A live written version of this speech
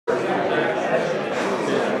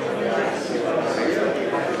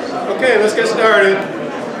Okay, let's get started.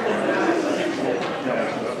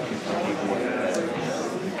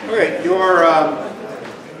 Okay, your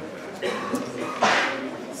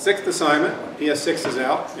sixth assignment, PS6 is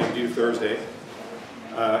out and due Thursday.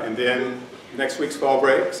 And then next week's fall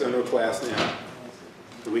break, so no class now.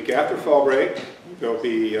 The week after fall break, there'll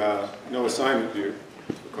be no assignment due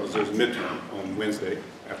because there's a midterm on Wednesday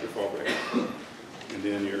after fall break. And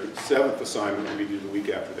then your seventh assignment will be due the week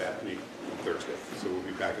after that, on Thursday. So we'll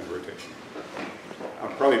be back in rotation.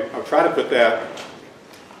 I'll try to put that.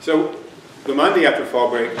 So the Monday after fall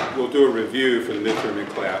break, we'll do a review for the midterm in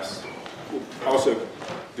class. We'll also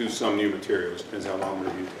do some new materials, depends how long the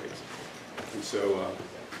review takes. And so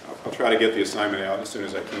I'll try to get the assignment out as soon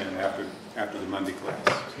as I can after the Monday class.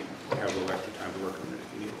 So have a little extra time to work on it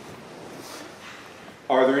if you need it.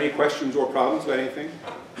 Are there any questions or problems about anything?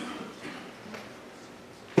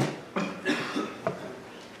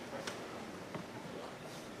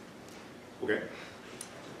 Okay.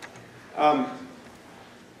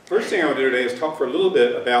 First thing I want to do today is talk for a little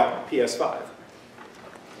bit about PS5.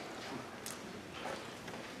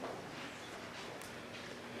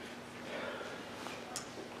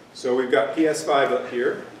 So we've got PS5 up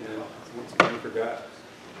here, and once again I forgot,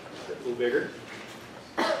 a little bigger.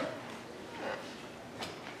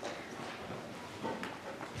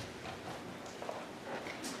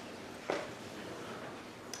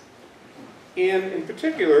 And in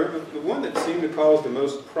particular, the one that seemed to cause the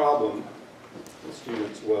most problem with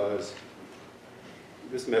students was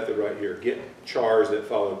this method right here, get chars that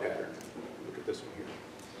follow pattern. Look at this one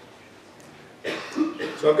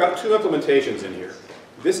here. So I've got two implementations in here.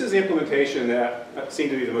 This is the implementation that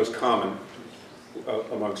seemed to be the most common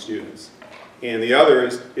among students. And the other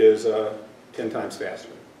is 10 times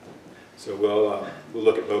faster. So we'll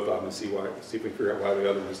look at both of them and see if we can figure out why the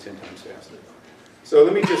other one is 10 times faster. So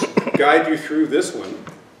let me just guide you through this one,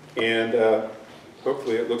 and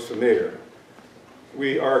hopefully it looks familiar.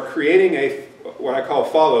 We are creating what I call a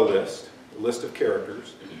follow list, a list of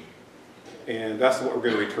characters, and that's what we're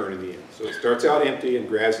going to return in the end. So it starts out empty, and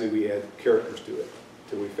gradually we add characters to it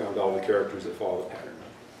until we found all the characters that follow the pattern.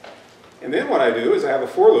 And then what I do is I have a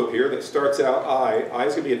for loop here that starts out I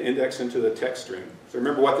is going to be an index into the text string. So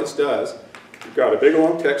remember what this does. You've got a big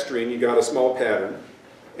long text string, you've got a small pattern,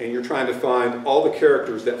 and you're trying to find all the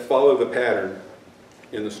characters that follow the pattern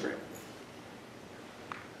in the string.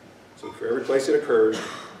 So for every place it occurs,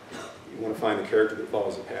 you want to find the character that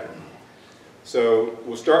follows the pattern. So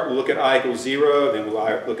we'll look at I equals 0, then we'll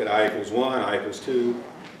look at I equals 1, I equals 2.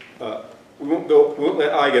 We won't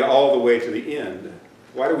let I get all the way to the end.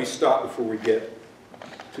 Why do we stop before we get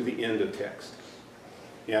to the end of text?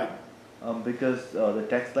 Yeah? Because the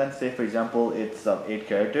text length, say for example, it's 8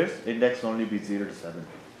 characters, index will only be 0 to 7.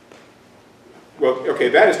 Well, okay,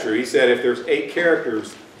 that is true. He said if there's 8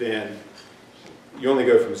 characters, then you only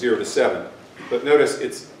go from 0 to 7. But notice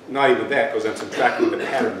it's not even that because I'm subtracting the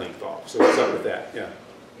pattern length off. So what's up with that? Yeah.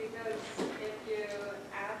 Because if you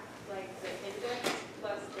add like the index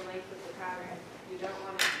plus the length of the pattern, you don't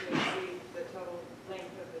want it to exceed the total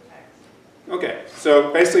length of the text. Okay,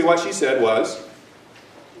 so basically what she said was,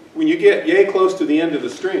 when you get yay close to the end of the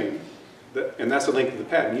string, and that's the length of the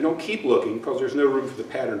pattern, you don't keep looking because there's no room for the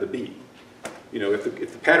pattern to be. You know, if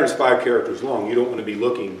the pattern is 5 characters long, you don't want to be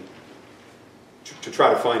looking to try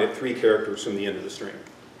to find it 3 characters from the end of the string.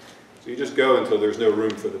 So you just go until there's no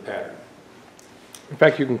room for the pattern. In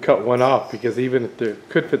fact, you can cut one off because even if there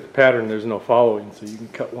could fit the pattern, there's no following, so you can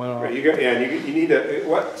cut one off. Right, you need to,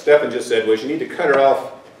 what Stefan just said was you need to cut it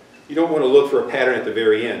off. You don't want to look for a pattern at the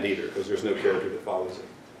very end either because there's no character that follows it.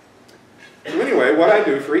 So anyway, what I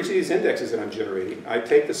do for each of these indexes that I'm generating, I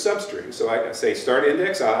take the substring. So I say start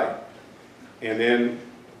index I, and then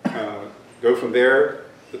go from there,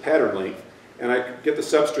 the pattern length, and I get the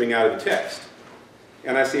substring out of the text,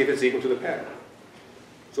 and I see if it's equal to the pattern.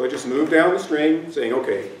 So I just move down the string saying,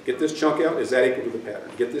 okay, get this chunk out, is that equal to the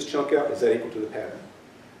pattern? Get this chunk out, is that equal to the pattern?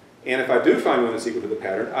 And if I do find one that's equal to the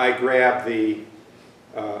pattern, I grab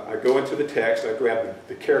I go into the text, I grab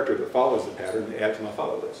the character that follows the pattern and add to my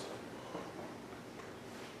follow list.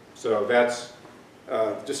 So that's,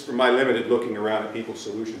 just from my limited looking around at people's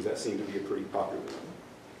solutions, that seemed to be a pretty popular one.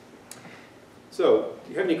 So,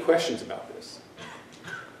 do you have any questions about this?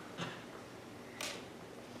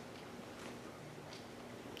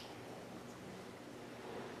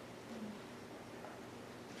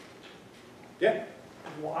 Yeah?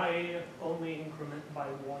 Why only increment by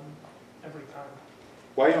 1 every time?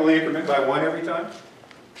 Why only increment by 1 every time?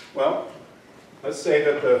 Well, let's say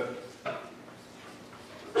that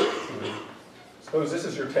suppose this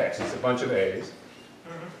is your text, it's a bunch of A's.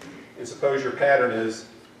 And suppose your pattern is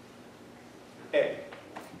A.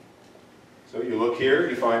 look here,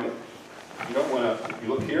 you find it. You don't want to, you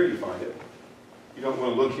look here, you find it. You don't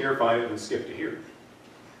want to look here, find it, and skip to here.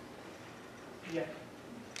 Yeah.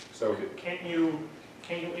 So, Can't you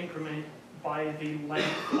increment by the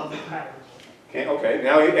length of the pattern? okay,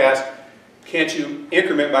 now you ask, can't you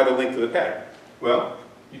increment by the length of the pattern? Well,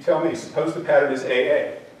 you tell me, suppose the pattern is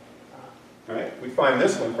AA. All right, we find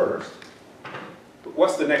this one first. But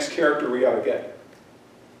what's the next character we ought to get?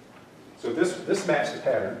 So this matches the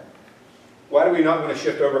pattern. Why do we not want to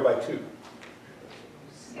shift over by 2?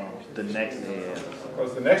 The next, yeah.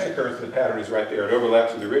 Because the next occurrence of the pattern is right there. It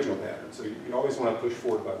overlaps with the original pattern. So you always want to push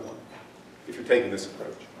forward by 1 if you're taking this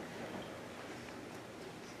approach.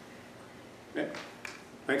 Okay.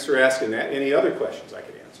 Thanks for asking that. Any other questions I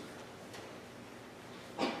could answer?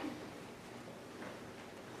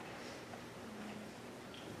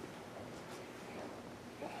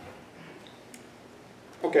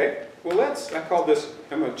 Okay, well I call this,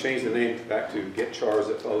 I'm going to change the name back to get chars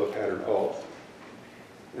that follow pattern alt.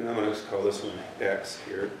 And I'm going to just call this one X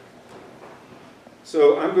here.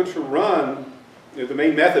 So I'm going to run, the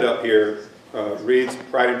main method up here reads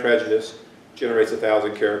Pride and Prejudice, generates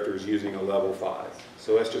 1,000 characters using a level 5.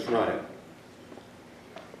 So let's just run it.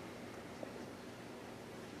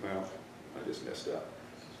 Well, I just messed up.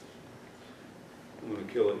 I'm going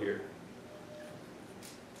to kill it here.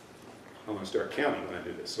 I'm going to start counting when I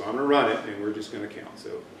do this. So I'm going to run it, and we're just going to count.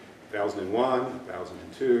 So 1001,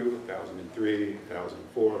 1002, 1003,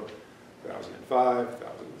 1004, 1005,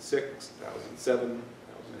 1006, 1007,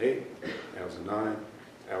 1008, 1009,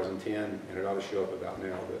 1010, and it ought to show up about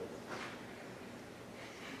now. But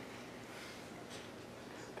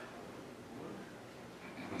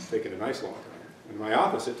it's taken a nice long time. In my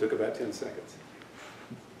office, it took about 10 seconds.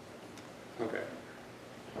 Okay.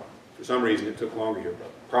 For some reason, it took longer here,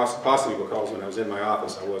 possibly because when I was in my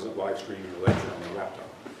office, I wasn't live streaming a lecture on my laptop.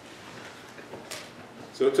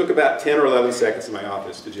 So it took about 10 or 11 seconds in my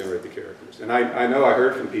office to generate the characters. And I know I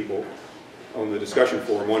heard from people on the discussion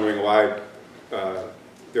forum wondering why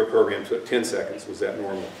their program took 10 seconds. Was that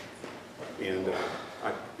normal? And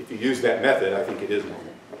if you use that method, I think it is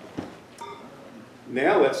normal.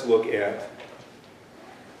 Now let's look at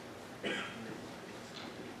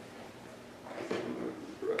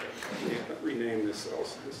rename this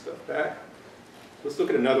stuff back. Let's look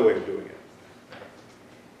at another way of doing it.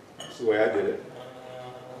 This is the way I did it.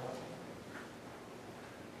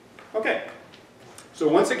 Okay. So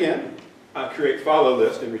once again, I create follow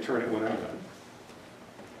list and return it when I'm done.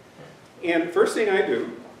 And first thing I do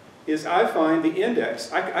is I find the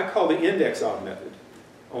index. I call the index of method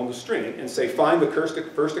on the string and say find the first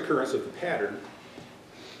occurrence of the pattern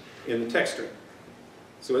in the text string.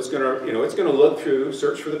 So it's going to, it's going to look through,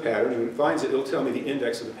 search for the pattern, and when it finds it, it'll tell me the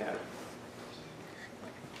index of the pattern.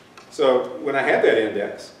 So when I have that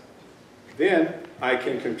index, then I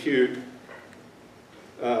can compute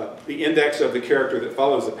the index of the character that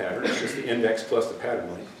follows the pattern. It's just the index plus the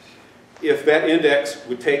pattern length. If that index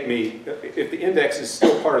would take me, if the index is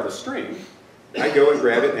still part of the string, I go and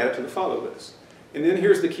grab it and add it to the follow list. And then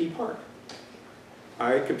here's the key part.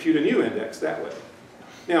 I compute a new index that way.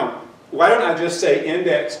 Now, why don't I just say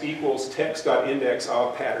index equals text.index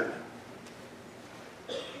of pattern?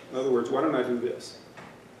 In other words, why don't I do this?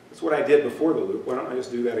 That's what I did before the loop. Why don't I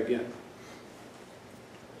just do that again?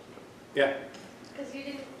 Yeah? Because you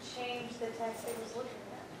didn't change the text it was looking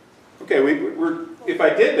at. Okay, if I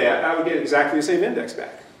did that, I would get exactly the same index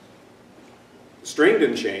back. The string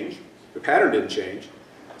didn't change. The pattern didn't change.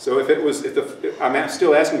 So I'm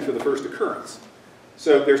still asking for the first occurrence.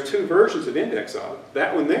 So there's 2 versions of index of.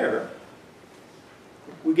 That one there,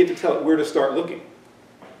 we get to tell it where to start looking.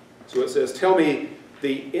 So it says, tell me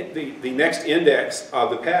the next index of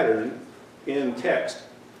the pattern in text,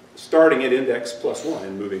 starting at index +1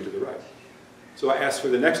 and moving to the right. So I ask for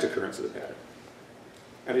the next occurrence of the pattern.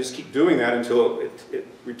 And I just keep doing that until it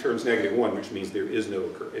returns -1, which means there is no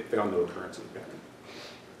it found no occurrence of the pattern.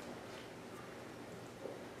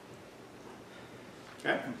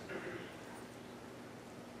 Okay?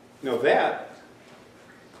 Now that,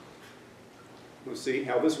 let's see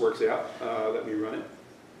how this works out. Let me run it.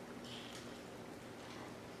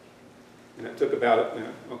 And it took about,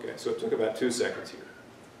 okay, so it took about 2 seconds here.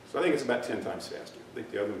 So I think it's about 10 times faster. I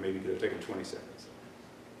think the other one maybe could have taken 20 seconds.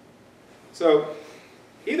 So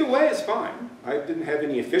either way is fine. I didn't have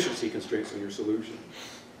any efficiency constraints on your solution.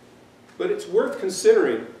 But it's worth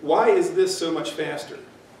considering, why is this so much faster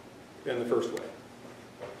than the first way?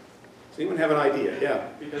 Does anyone have an idea? Yeah?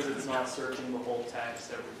 Because it's not searching the whole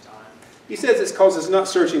text every time. He says it's because it's not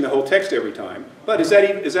searching the whole text every time. But is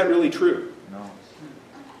that really true? No.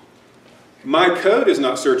 My code is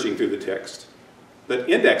not searching through the text, but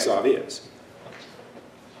index of is.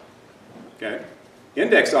 okay?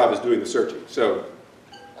 Index of is doing the searching. So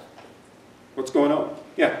what's going on?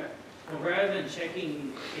 Yeah. Well, rather than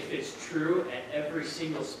checking if it's true at every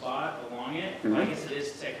single spot along it, I Mhm. guess it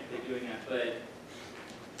is technically doing that, but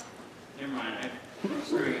never mind, I'm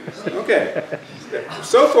screwing it. Okay.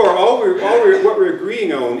 So far, what we're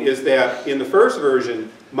agreeing on is that in the first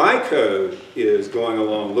version, my code is going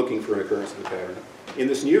along looking for an occurrence of the pattern. In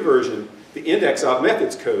this new version, the index of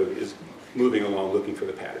methods code is moving along looking for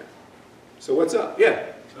the pattern. So what's up? Yeah.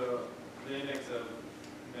 So the index of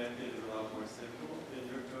method is a lot more simple in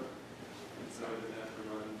your code, and so it doesn't have to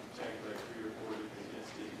run check like 3 or 4 different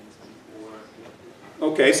statements before.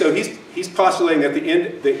 Okay, so he's postulating that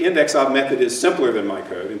the index of method is simpler than my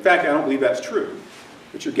code. In fact, I don't believe that's true.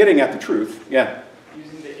 But you're getting at the truth. Yeah.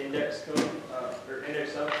 Using the index code, or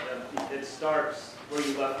index of, it starts where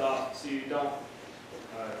you left off, so you don't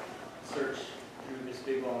search through this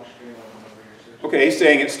big long string over your search. Okay, he's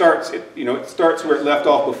saying it starts where it left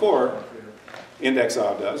off before index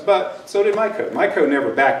of does, but so did my code. My code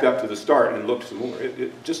never backed up to the start and looked some more.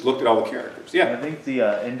 It just looked at all the characters. Yeah. I think the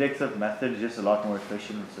index of method is just a lot more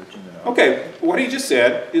efficient in searching than ours. Okay, what he just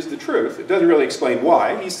said is the truth. It doesn't really explain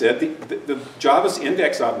why. He said the Java's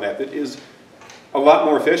index of method is a lot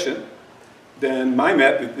more efficient than my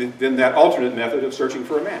method, than that alternate method of searching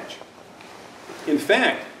for a match. In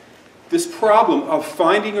fact, this problem of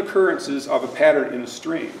finding occurrences of a pattern in a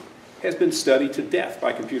string has been studied to death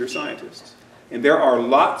by computer scientists. And there are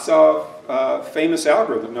lots of famous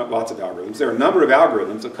algorithms, not lots of algorithms, there are a number of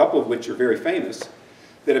algorithms, a couple of which are very famous,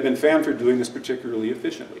 that have been found for doing this particularly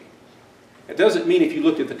efficiently. It doesn't mean if you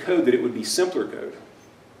looked at the code that it would be simpler code.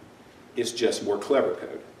 It's just more clever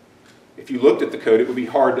code. If you looked at the code, it would be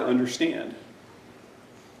hard to understand.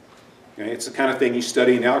 Okay? It's the kind of thing you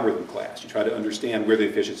study in algorithm class. You try to understand where the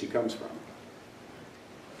efficiency comes from.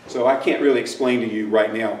 So I can't really explain to you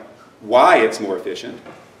right now why it's more efficient.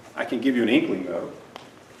 I can give you an inkling, though.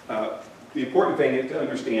 The important thing to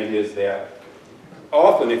understand is that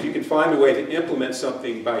often, if you can find a way to implement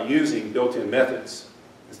something by using built-in methods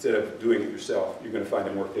instead of doing it yourself, you're going to find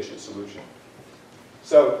a more efficient solution.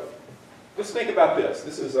 So let's think about this.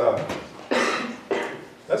 This is,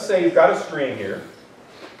 let's say you've got a string here.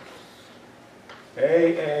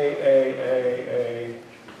 A.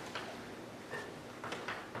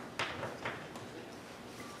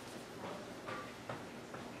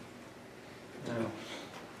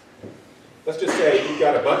 Let's just say you've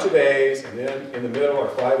got a bunch of A's, and then in the middle are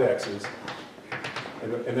 5 X's,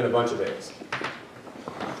 and then a bunch of A's.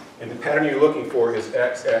 And the pattern you're looking for is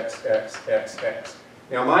X, X, X, X, X.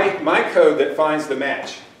 Now my code that finds the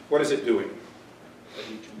match, what is it doing?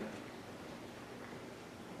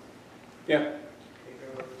 Yeah?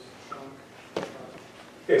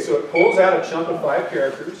 Okay, so it pulls out a chunk of 5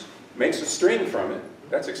 characters, makes a string from it,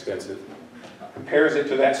 that's expensive, compares it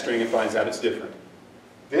to that string and finds out it's different.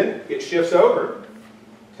 Then it shifts over,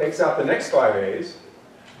 takes out the next 5 A's,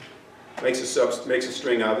 makes a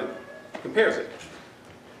string of it, compares it.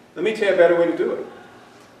 Let me tell you a better way to do it.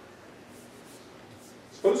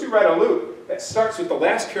 Suppose you write a loop that starts with the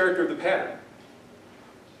last character of the pattern.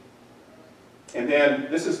 And then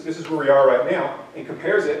this is where we are right now, and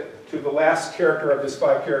compares it to the last character of this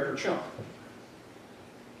 5-character chunk.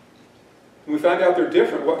 When we find out they're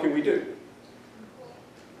different, what can we do?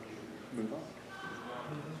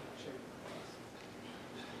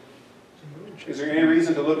 Is there any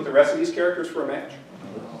reason to look at the rest of these characters for a match?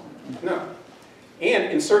 No.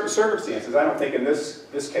 And in certain circumstances, I don't think in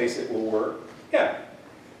this case it will work. Yeah.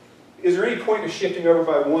 Is there any point in shifting over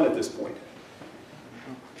by 1 at this point?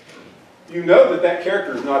 You know that that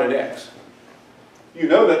character is not an X. You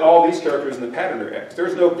know that all these characters in the pattern are X.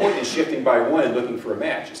 There's no point in shifting by 1 and looking for a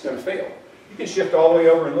match. It's going to fail. You can shift all the way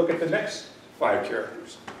over and look at the next 5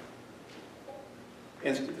 characters.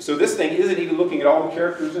 And so this thing isn't even looking at all the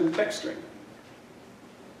characters in the text string.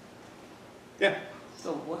 Yeah?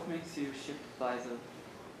 So what makes you shift by the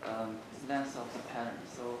length of the pattern?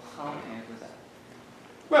 So how can you do that?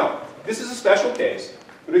 Well, this is a special case.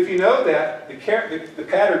 But if you know that the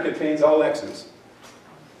pattern contains all X's,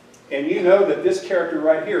 and you know that this character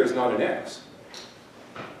right here is not an X,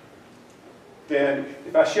 then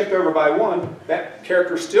if I shift over by 1, that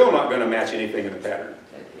character's still not going to match anything in the pattern.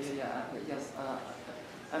 Yes.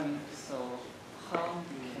 I mean, so how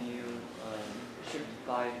can you shift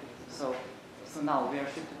by? So now we are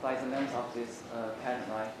shifted by the length of this pattern,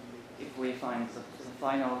 right? If we find the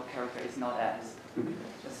final character is not X. Mm-hmm.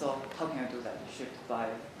 So how can I do that? Shift by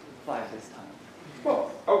 5 this time.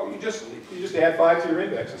 Well, you just add 5 to your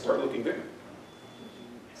index and start looking there.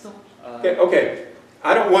 So Okay.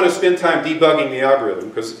 I don't want to spend time debugging the algorithm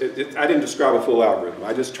because I didn't describe a full algorithm.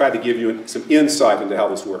 I just tried to give you some insight into how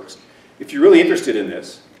this works. If you're really interested in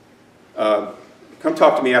this, come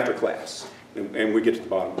talk to me after class, and we get to the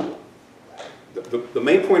bottom of it. The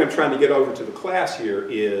main point I'm trying to get over to the class here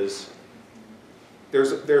is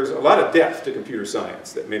there's a lot of depth to computer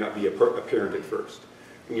science that may not be apparent at first.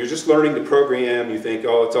 When you're just learning to program, you think,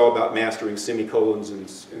 oh, it's all about mastering semicolons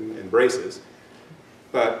and braces.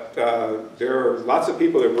 But there are lots of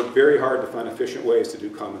people that work very hard to find efficient ways to do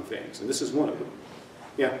common things, and this is one of them.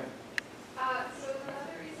 Yeah? So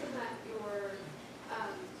another reason that your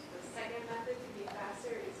the second method can be faster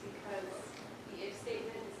is because the if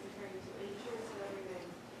statement is comparing two integers rather than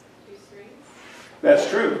two strings. That's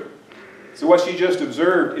true. So what she just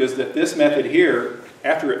observed is that this method here,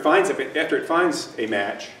 after it finds a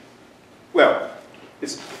match, well,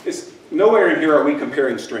 it's nowhere in here are we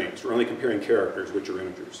comparing strings. We're only comparing characters, which are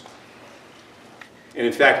integers. And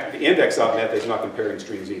in fact, the index of method is not comparing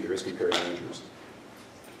strings either. It's comparing integers.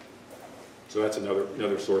 So that's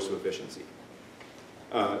another source of efficiency.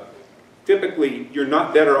 Typically, you're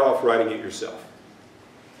not better off writing it yourself.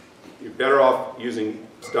 You're better off using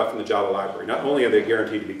stuff in the Java library. Not only are they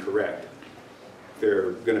guaranteed to be correct,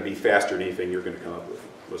 they're going to be faster than anything you're going to come up with,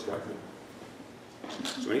 most likely.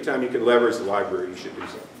 So anytime you can leverage the library, you should do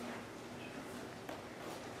so.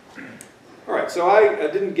 All right, so I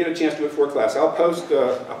didn't get a chance to do it for class. I'll post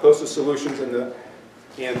the solutions on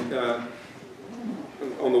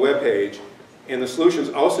the web page, and the solutions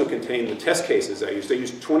also contain the test cases I used. I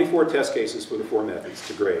used 24 test cases for the 4 methods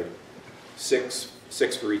to grade, six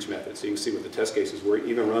for each method, so you can see what the test cases were.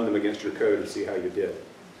 Even run them against your code and see how you did.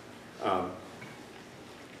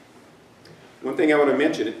 One thing I want to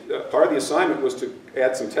mention, part of the assignment was to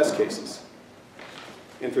add some test cases.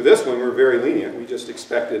 And for this one, we're very lenient. We just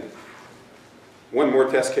expected one more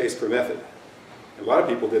test case per method. A lot of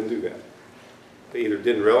people didn't do that. They either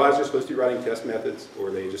didn't realize they're supposed to be writing test methods,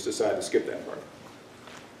 or they just decided to skip that part.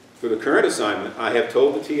 For the current assignment, I have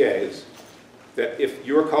told the TAs that if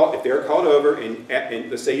they're called over, and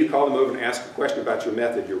let's say you call them over and ask a question about your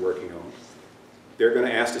method you're working on, they're going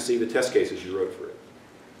to ask to see the test cases you wrote for it.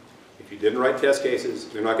 If you didn't write test cases,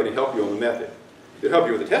 they're not going to help you on the method. They'll help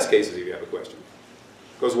you with the test cases if you have a question.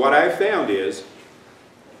 Because what I've found is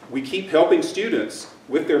we keep helping students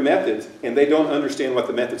with their methods, and they don't understand what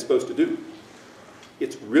the method's supposed to do.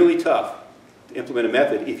 It's really tough to implement a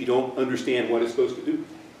method if you don't understand what it's supposed to do.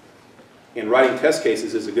 And writing test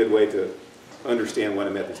cases is a good way to understand what a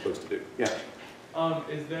method's supposed to do. Yeah?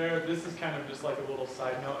 This is kind of just like a little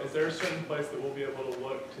side note, is there a certain place that we'll be able to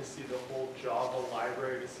look to see the whole Java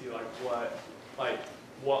library to see what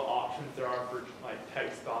options there are for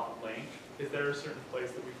text.link? Is there a certain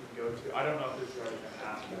place that we can go to? I don't know if this is already been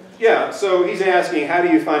asked. Yeah, so he's asking, how do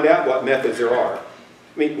you find out what methods there are?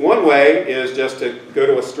 I mean, one way is just to go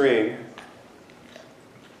to a string.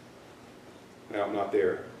 No, not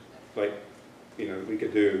there. Like, we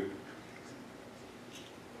could do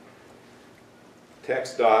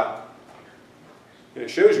text dot, and it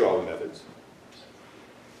shows you all the methods.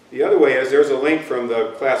 The other way is there's a link from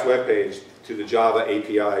the class webpage to the Java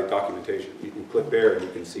API documentation. You can click there and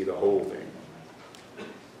you can see the whole thing.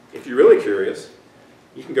 If you're really curious,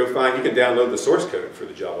 you can download the source code for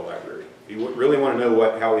the Java library. If you really want to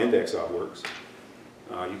know how IndexOf works,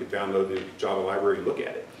 you can download the Java library and look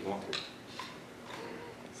at it if you want to.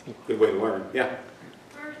 Good way to learn. Yeah?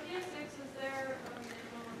 For PS6, is there a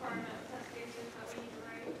minimum requirement of test cases that we need to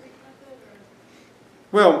write for each method?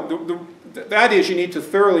 Well, the idea is you need to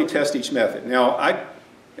thoroughly test each method. Now,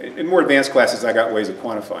 in more advanced classes, I got ways of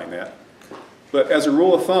quantifying that. But as a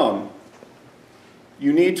rule of thumb,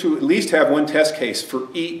 you need to at least have one test case for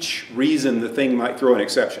each reason the thing might throw an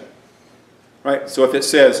exception. Right? So if it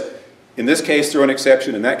says, in this case throw an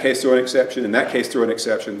exception, in that case throw an exception, in that case throw an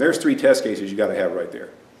exception, there's 3 test cases you got to have right there.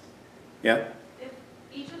 Yeah? If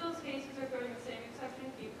each of those cases are throwing the same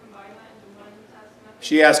exception, can you combine that into one test method?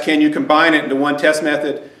 She asked, can you combine it into one test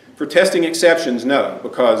method? For testing exceptions, no,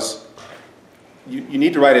 because you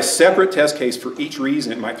need to write a separate test case for each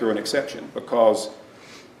reason it might throw an exception, because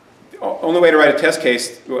the only way to write a test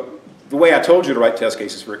case, the way I told you to write test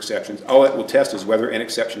cases for exceptions, all it will test is whether an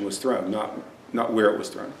exception was thrown, not where it was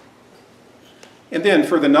thrown. And then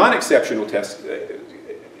for the non-exceptional test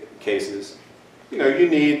cases, you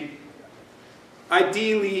need,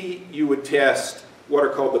 ideally you would test what are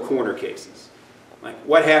called the corner cases. Like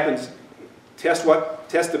what happens, test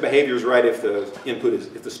the behaviors right if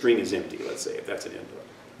the string is empty, let's say, if that's an input.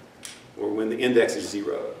 Or when the index is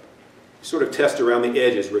 0. You sort of test around the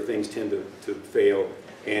edges where things tend to fail,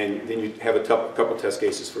 and then you have a couple test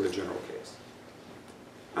cases for the general case.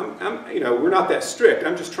 I'm we're not that strict.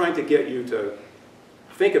 I'm just trying to get you to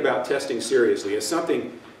think about testing seriously as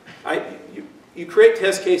something. You create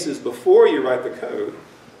test cases before you write the code,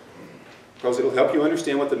 because it'll help you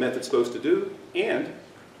understand what the method's supposed to do, and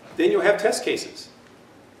then you'll have test cases.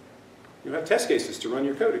 You'll have test cases to run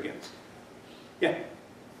your code against. Yeah?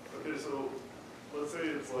 Okay, so let's say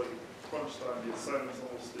it's like crunch time, the assignment's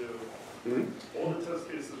almost due. Mm-hmm. All the test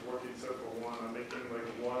cases work except for one. I'm making like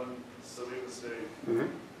one silly mistake. Mm-hmm.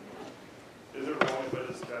 Is it wrong if I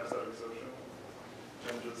just catch that exception?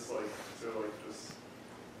 And just like, say like just,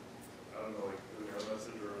 I don't know, like an error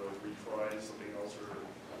message or like retry something else or...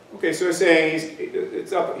 Okay, so it's saying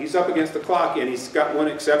he's up against the clock and he's got one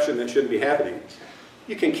exception that shouldn't be happening.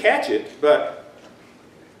 You can catch it, but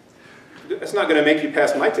that's not going to make you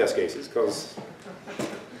pass my test cases, because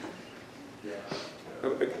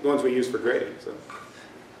the ones we use for grading. So.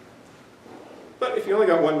 But if you only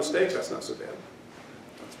got one mistake, that's not so bad.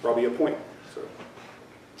 That's probably a point. So.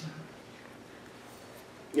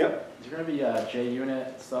 Yep. Is there going to be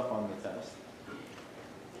JUnit stuff on the test?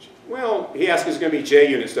 Well, he asked if there's going to be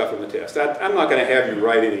JUnit stuff on the test. I'm not going to have you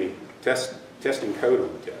write any testing code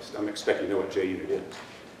on the test. I'm expecting to know what JUnit is.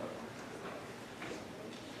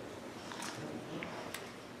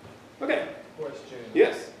 Okay. Question.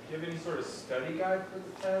 Yes? Do you have any sort of study guide for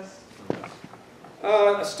the test?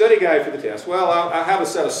 A study guide for the test. Well, I have a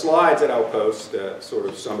set of slides that I'll post that sort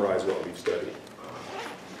of summarize what we've studied.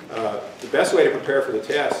 The best way to prepare for the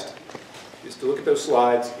test is to look at those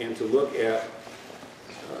slides and to look at,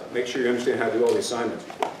 make sure you understand how to do all the assignments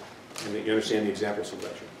and that you understand the example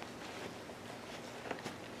selection.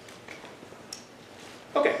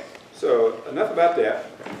 Okay, so enough about that.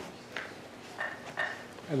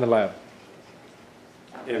 And the lab.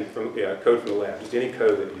 And from, code from the lab, just any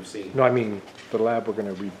code that you've seen. No, I mean the lab we're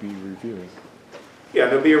going to be reviewing. Yeah,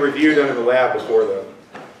 there'll be a review done in the lab before the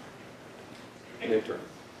midterm.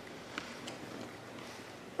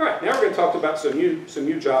 All right, now we're going to talk about some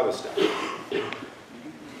new Java stuff.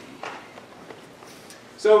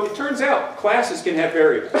 So it turns out classes can have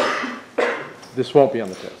variables. This won't be on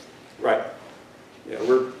the test. Right.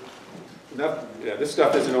 This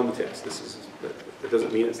stuff isn't on the test. That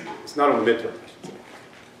doesn't mean it's not on the midterm.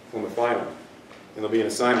 On the final, and there'll be an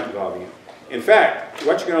assignment involving it. In fact,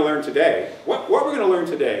 what you're going to learn today, what we're going to learn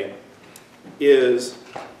today is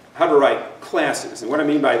how to write classes. And what I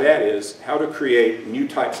mean by that is how to create new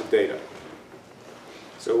types of data.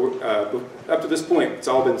 So up to this point, it's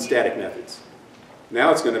all been static methods.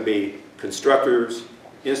 Now it's going to be constructors,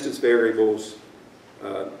 instance variables,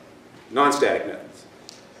 non-static methods.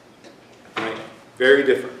 Right? Very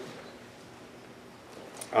different.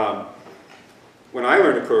 When I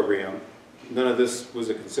learned to program, none of this was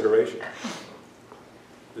a consideration.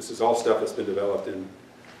 This is all stuff that's been developed in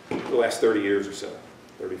the last 30 years or so,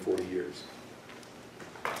 30, 40 years.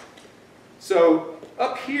 So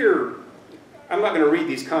up here, I'm not going to read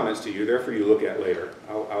these comments to you. They're for you to look at later.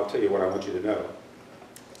 I'll tell you what I want you to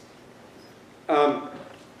know.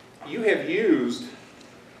 You have used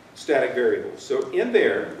static variables. So in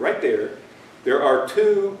there, right there, there are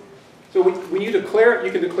two. So when you declare,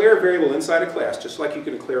 you can declare a variable inside a class, just like you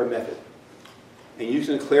can declare a method. And you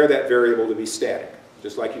can declare that variable to be static,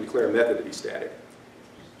 just like you declare a method to be static.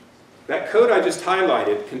 That code I just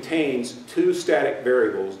highlighted contains two static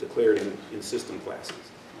variables declared in system classes.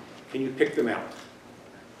 Can you pick them out?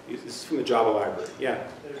 This is from the Java library. Yeah?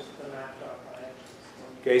 There's the math.py.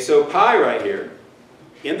 Okay, so pi right here,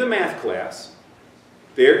 in the math class,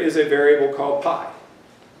 there is a variable called pi.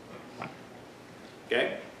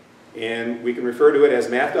 Okay? And we can refer to it as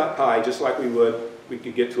math.py just like we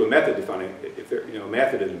could get to a method defining, if there, a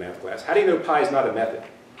method in the math class. How do you know pi is not a method?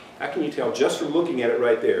 How can you tell just from looking at it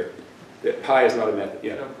right there that pi is not a method?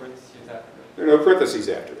 Yeah. There are no parentheses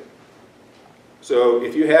after it. So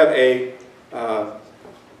if you have a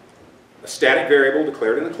static variable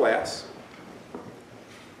declared in the class,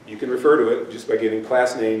 you can refer to it just by giving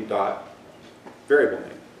class name dot variable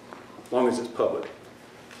name, as long as it's public.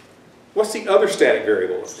 What's the other static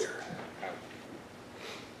variable up there?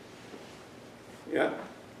 Yeah?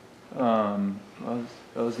 I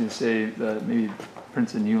was going to say that maybe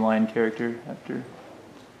prints a new line character after.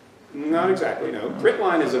 Not exactly, no. Print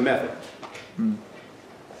line is a method.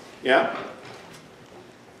 Yeah?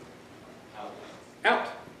 Out.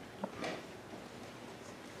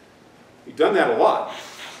 You've done that a lot.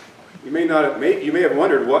 You may have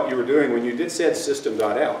wondered what you were doing when you said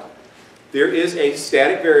system.out. There is a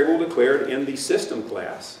static variable declared in the system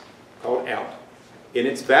class called out, and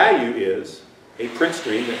its value is a print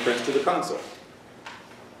stream that prints to the console.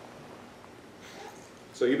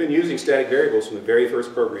 So you've been using static variables from the very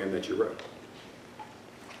first program that you wrote.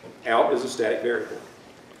 Out is a static variable.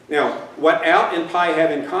 Now, what out and pi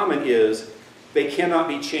have in common is they cannot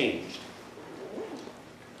be changed.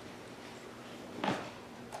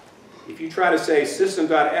 If you try to say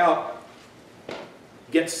system.out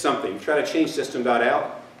gets something, you try to change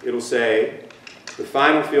system.out, it'll say the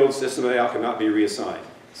final field system.out cannot be reassigned.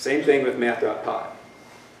 Same thing with math.pi.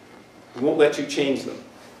 It won't let you change them.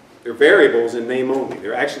 They're variables in name only.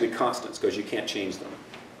 They're actually constants because you can't change them.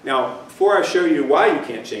 Now, before I show you why you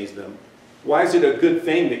can't change them, why is it a good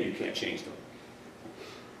thing that you can't change them?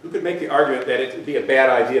 Who could make the argument that it would be a bad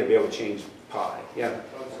idea to be able to change pi? Yeah?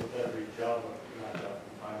 Comes with every Java, not Java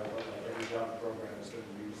compiler, but like every Java program is going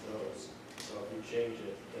to use those. So if you change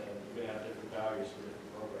it, then you're going to have different values for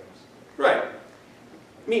different programs. Right.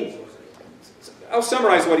 I mean, I'll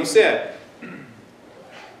summarize what he said.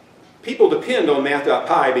 People depend on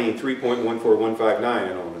math.pi being 3.14159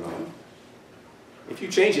 and on and on. If you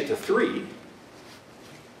change it to 3,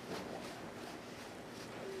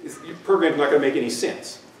 your program's not going to make any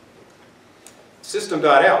sense.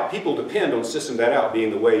 System.out, people depend on system.out being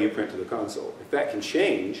the way you print to the console. If that can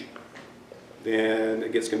change, then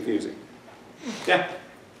it gets confusing. Yeah?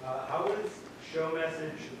 How is show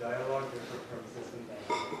message dialog different from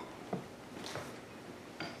system.out?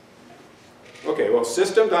 Okay, well,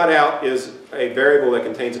 system.out is a variable that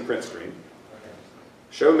contains a print string.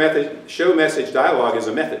 Show message dialog is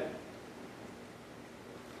a method.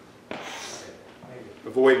 A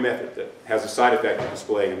void method that has a side effect of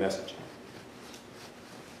displaying a message.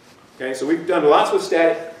 Okay, so we've done lots with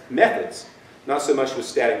static methods, not so much with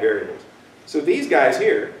static variables. So these guys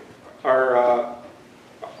here are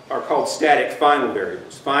called static final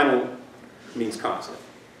variables. Final means constant.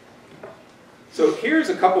 So here's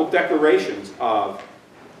a couple declarations of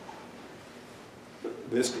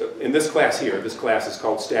this. In this class here, this class is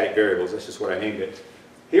called static variables. That's just what I named it.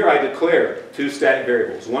 Here I declare 2 static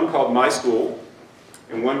variables, one called my school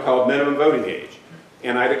and one called minimum voting age.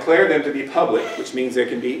 And I declare them to be public, which means they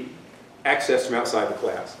can be accessed from outside the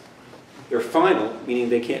class. They're final, meaning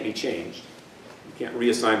they can't be changed. You can't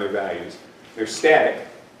reassign their values. They're static,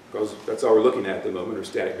 because that's all we're looking at the moment, are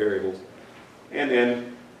static variables. And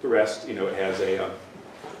then the rest, you know, it has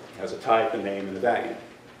a type, a name, and a value.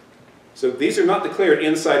 So these are not declared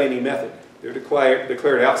inside any method. They're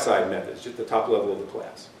declared outside methods, just the top level of the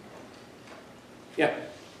class. Yeah?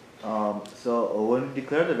 So when you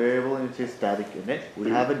declare the variable and it says static in it, we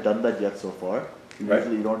haven't done that yet so far. Right.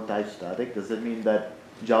 Usually you don't type static. Does that mean that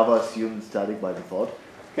Java assumes static by default?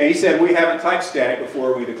 And he said we haven't typed static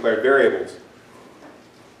before we declared variables.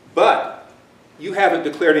 But you haven't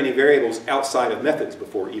declared any variables outside of methods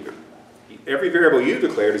before either. Every variable you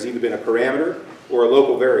declared has either been a parameter or a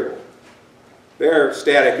local variable. There,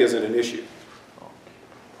 static isn't an issue.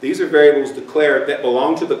 These are variables declared that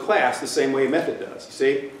belong to the class the same way a method does. You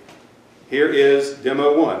see? Here is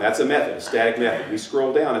demo 1. That's a method, a static method. We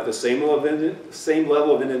scroll down at the same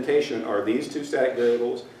level of indentation are these 2 static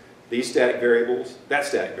variables, these static variables, that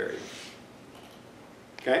static variable.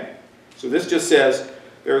 Okay? So this just says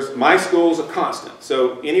there's my school is a constant.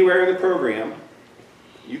 So anywhere in the program,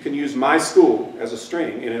 you can use my school as a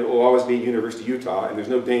string, and it will always be University of Utah, and there's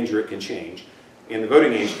no danger it can change. And the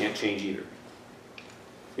voting age can't change either.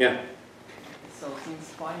 Yeah? So since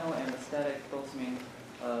final and static both mean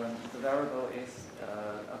the variable is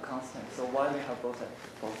a constant, so why do we have both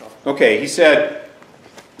options? Okay, he said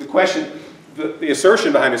the question, the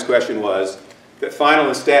assertion behind his question was that final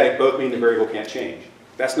and static both mean the variable can't change.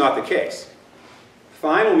 That's not the case.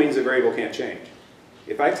 Final means the variable can't change.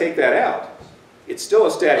 If I take that out, it's still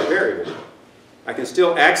a static variable. I can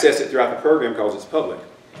still access it throughout the program because it's public.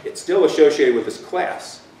 It's still associated with this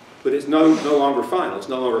class, but it's no longer final. It's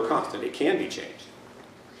no longer constant. It can be changed.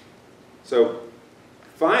 So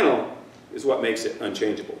final is what makes it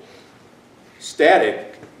unchangeable.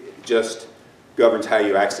 Static just governs how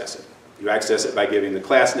you access it. You access it by giving the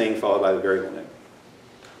class name followed by the variable name.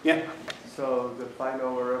 Yeah? So the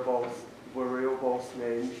final variable's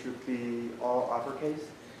name should be all uppercase?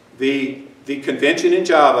 The convention in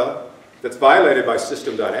Java that's violated by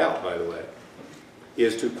system.out, by the way,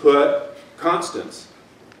 is to put constants,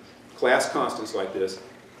 class constants like this,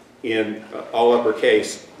 in all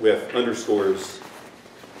uppercase with underscores,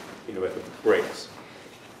 you know, at the breaks.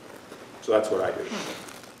 So that's what I do.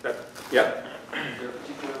 Yeah? Is there a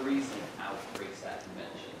particular reason out breaks that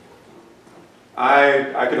convention?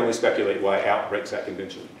 I can only speculate why out breaks that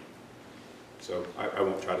convention. So I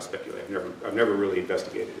won't try to speculate. I've never really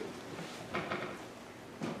investigated it.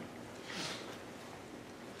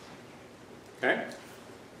 Okay?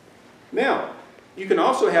 Now, you can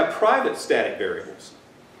also have private static variables.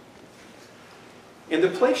 And the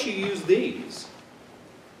place you use these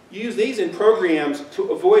You use these in programs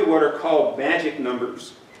to avoid what are called magic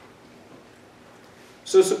numbers.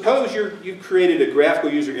 So suppose you've created a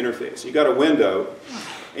graphical user interface. You got a window,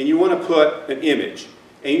 and you want to put an image.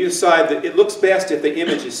 And you decide that it looks best if the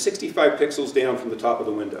image is 65 pixels down from the top of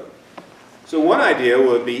the window. So one idea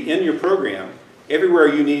would be in your program, everywhere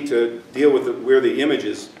you need to deal with where the image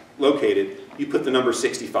is located, you put the number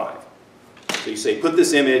 65. So you say, put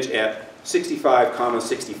this image at 65,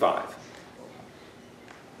 65.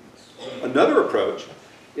 Another approach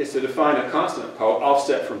is to define a constant called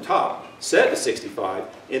offset from top, set to 65,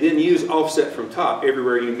 and then use offset from top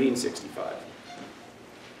everywhere you mean 65.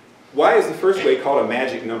 Why is the first way called a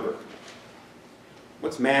magic number?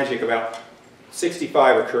 What's magic about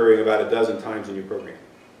 65 occurring about a dozen times in your program?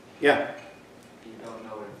 Yeah? You don't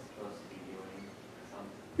know what it's supposed to be doing something.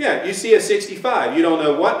 Yeah, you see a 65. You don't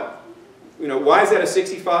know what, why is that a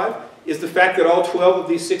 65? Is the fact that all 12 of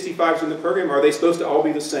these 65s in the program, are they supposed to all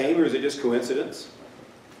be the same, or is it just coincidence?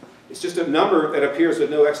 It's just a number that appears with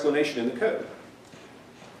no explanation in the code.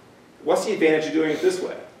 What's the advantage of doing it this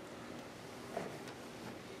way?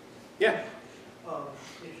 Yeah?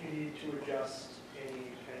 If you need to adjust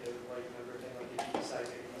any kind of like number thing, like if you decide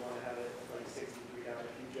that you want to have it like 63 down,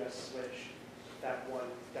 if you just switch that one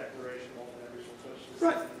declaration, all the numbers will switch to 63.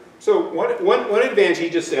 Right. So one advantage he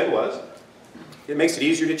just said was, it makes it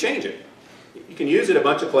easier to change it. You can use it a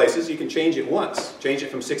bunch of places. You can change it once. Change it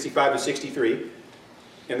from 65 to 63,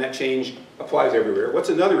 and that change applies everywhere. What's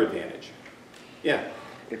another advantage? Yeah?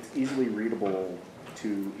 It's easily readable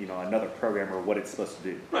to another programmer what it's supposed to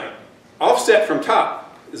do. Right. Offset from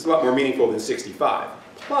top is a lot more meaningful than 65.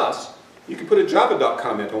 Plus, you can put a Java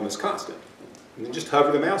comment on this constant, and then just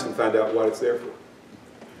hover the mouse and find out what it's there for.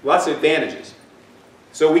 Lots of advantages.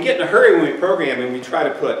 So we get in a hurry when we program and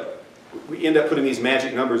we end up putting these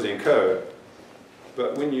magic numbers in code.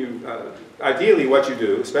 But when ideally what you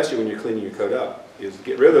do, especially when you're cleaning your code up, is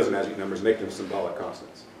get rid of those magic numbers and make them symbolic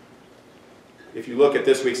constants. If you look at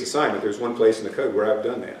this week's assignment, there's one place in the code where I've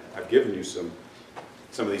done that. I've given you some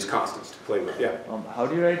of these constants to play with. Yeah? How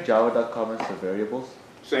do you write java.comments for variables?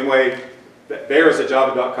 Same way, there is a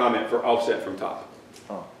java.comment for offset from top.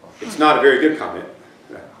 Oh, okay. It's not a very good comment.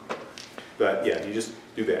 But yeah, you just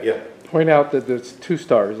do that. Yeah? Point out that there's 2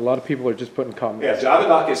 stars. A lot of people are just putting comments. Yeah,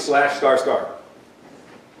 javadoc is /*.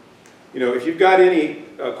 If you've got any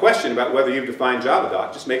question about whether you've defined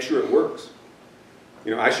javadoc, just make sure it works.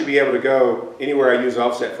 I should be able to go anywhere I use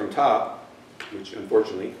offset from top, which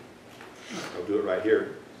unfortunately, I'll do it right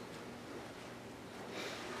here.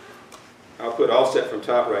 I'll put offset from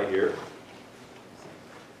top right here.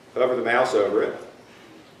 Hover the mouse over it.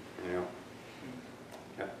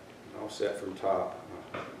 Offset from top.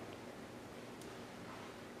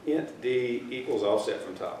 Int d equals offset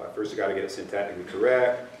from top. First, I've got to get it syntactically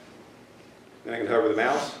correct. Then I can hover the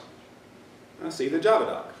mouse. I see the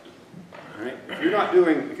javadoc. All right. If you're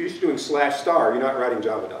just doing /*, you're not writing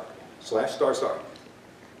javadoc. /*.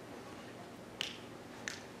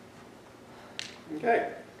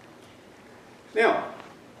 Okay. Now,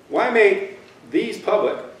 why make these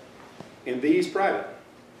public and these private?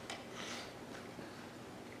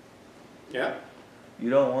 Yeah. You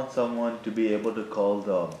don't want someone to be able to call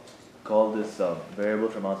this variable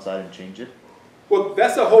from outside and change it? Well,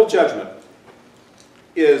 that's the whole judgment.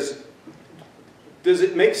 Does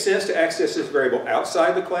it make sense to access this variable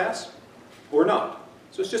outside the class or not?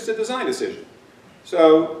 So it's just a design decision.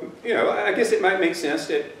 So, I guess it might make sense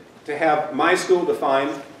to have my school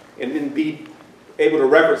defined and then be able to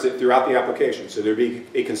reference it throughout the application. So there'd be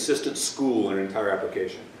a consistent school in an entire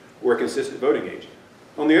application or a consistent voting age.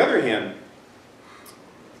 On the other hand,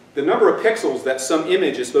 the number of pixels that some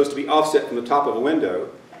image is supposed to be offset from the top of a window,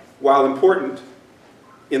 while important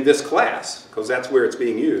in this class, because that's where it's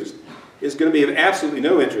being used, is going to be of absolutely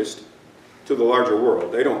no interest to the larger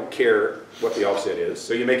world. They don't care what the offset is,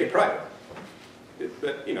 so you make it private.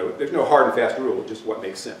 But, there's no hard and fast rule, just what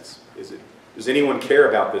makes sense. Does anyone care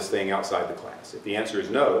about this thing outside the class? If the answer is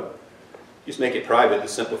no, just make it private to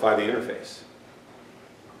simplify the interface.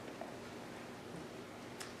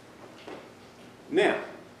 Now,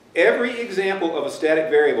 every example of a static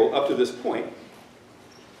variable up to this point,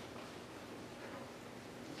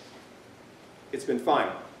 it's been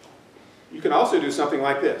final. You can also do something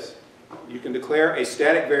like this. You can declare a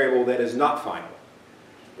static variable that is not final.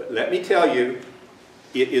 But let me tell you,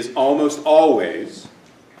 it is almost always,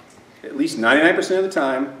 at least 99% of the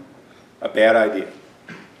time, a bad idea.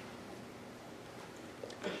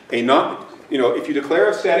 If you declare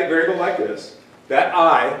a static variable like this, that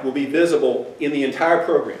I will be visible in the entire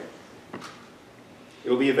program. It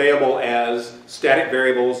will be available as static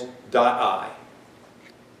variables.i.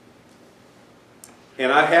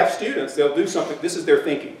 And I have students, they'll do something, this is their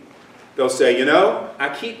thinking. They'll say, you know,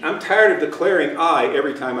 I'm tired of declaring I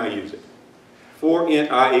every time I use it. For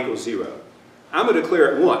int I equals 0. I'm going to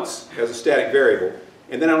declare it once as a static variable,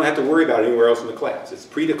 and then I don't have to worry about it anywhere else in the class. It's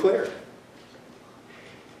pre-declared.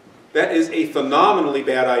 That is a phenomenally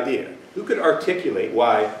bad idea. Who could articulate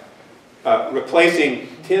why replacing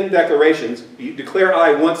 10 declarations, you declare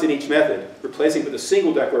I once in each method, replacing with a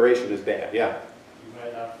single declaration is bad? Yeah? You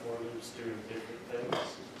might have for loops doing different things.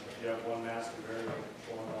 If you have one master variable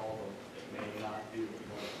pulling all of them, it may not do what you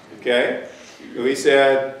want to do. Okay? We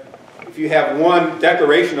said, if you have one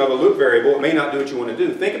declaration of a loop variable, it may not do what you want to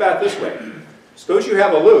do. Think about it this way. Suppose you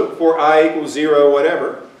have a loop for I equals 0,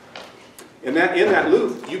 whatever. And in that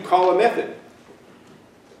loop, you call a method.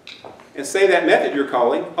 And say that method you're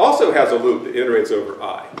calling also has a loop that iterates over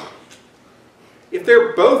I. If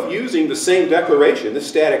they're both using the same declaration, this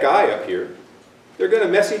static I up here, they're going to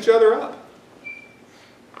mess each other up.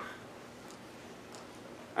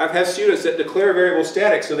 I've had students that declare variables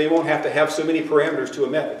static so they won't have to have so many parameters to a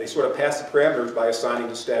method. They sort of pass the parameters by assigning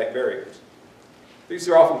to static variables. These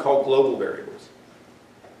are often called global variables.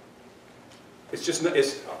 It's just,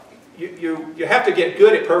 you have to get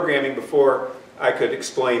good at programming before I could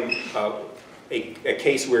explain a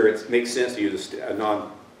case where it makes sense to use a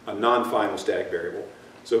non-final static variable.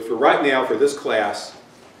 So for right now, for this class,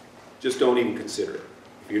 just don't even consider it.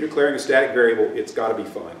 If you're declaring a static variable, it's got to be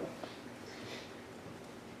final.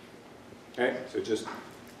 Okay, so just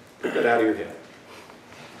put that out of your head.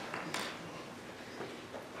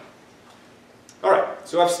 All right,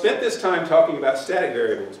 so I've spent this time talking about static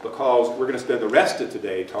variables because we're going to spend the rest of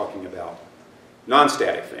today talking about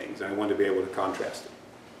non-static things, and I wanted to be able to contrast them.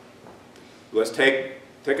 Let's take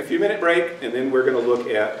a few minute break, and then we're going to look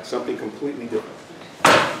at something completely different.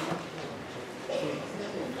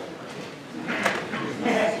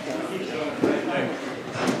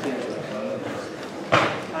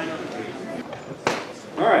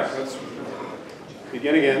 All right, let's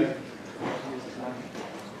begin again.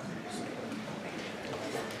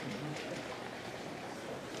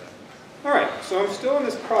 All right, so I'm still in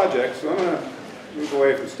this project, so I'm going to move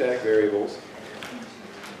away from static variables.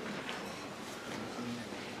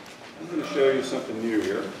 I'm going to show you something new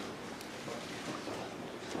here.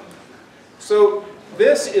 So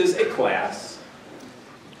this is a class.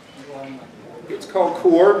 It's called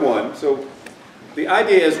Coord1. So the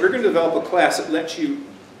idea is we're going to develop a class that lets you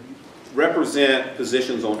represent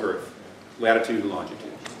positions on Earth, latitude and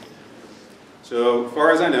longitude. So as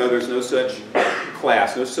far as I know, there's no such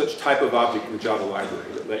class, no such type of object in the Java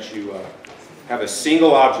library that lets you have a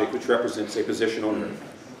single object which represents a position on Earth.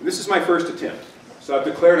 And this is my first attempt. So I've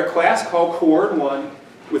declared a class called Coord1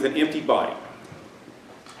 with an empty body.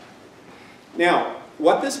 Now,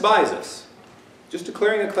 what this buys us, just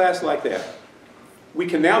declaring a class like that, we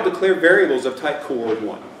can now declare variables of type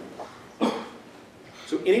Coord1.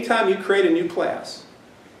 So anytime you create a new class,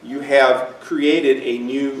 you have created a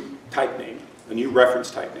new type name, a new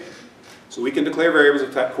reference type name. So we can declare variables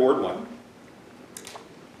of type Coord1.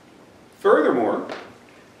 Furthermore,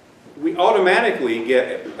 we automatically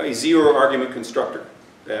get a zero argument constructor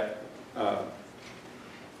that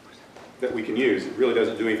we can use. It really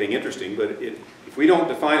doesn't do anything interesting, but if we don't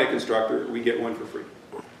define a constructor, we get one for free.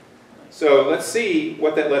 So let's see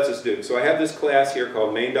what that lets us do. So I have this class here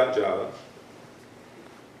called main.java.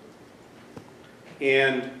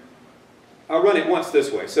 And I'll run it once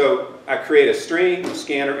this way. So I create a string, a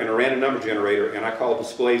scanner, and a random number generator, and I call it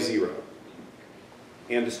display 0.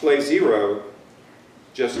 And display 0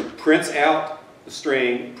 just prints out the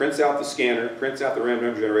string, prints out the scanner, prints out the random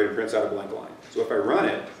number generator, and prints out a blank line. So if I run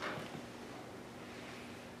it,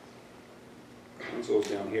 console's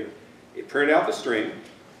down here. It printed out the string.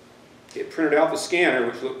 It printed out the scanner,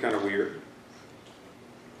 which looked kind of weird.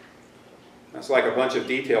 That's like a bunch of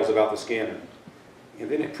details about the scanner. And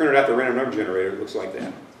then it printed out the random number generator. It looks like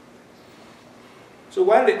that. So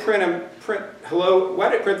why did it print why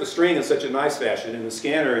did it print the string in such a nice fashion, and the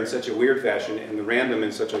scanner in such a weird fashion, and the random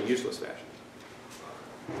in such a useless fashion?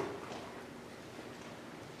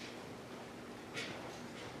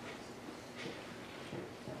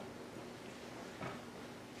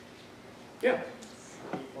 Yeah.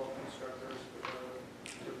 Default constructors for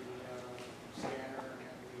the scanner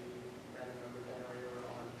and the random number generator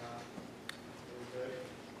on really good.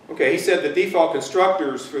 Okay, he said the default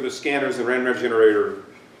constructors for the scanners and random number generator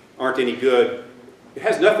aren't any good. It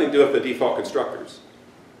has nothing to do with the default constructors.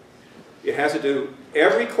 It has to do,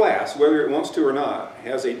 every class, whether it wants to or not,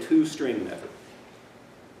 has a toString method.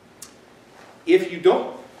 If you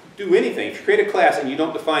don't do anything, if you create a class and you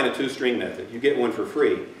don't define a toString method, you get one for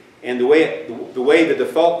free. And the way the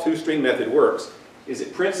default toString method works is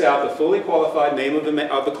it prints out the fully qualified name of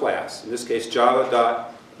the class, in this case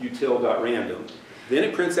java.util.random. Then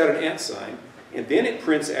it prints out an @ sign, and then it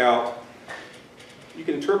prints out, you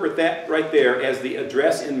can interpret that right there as the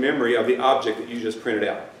address in memory of the object that you just printed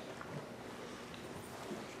out.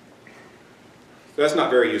 So that's not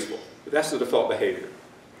very useful, but that's the default behavior.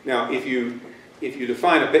 Now, if you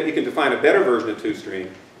define you can define a better version of toString,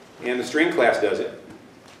 and the string class does it,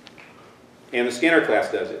 and the scanner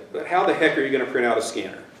class does it. But how the heck are you going to print out a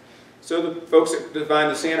scanner? So the folks that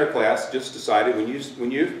defined the scanner class just decided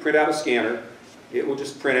when you print out a scanner, it will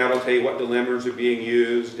just print out, it'll tell you what delimiters are being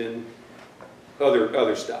used and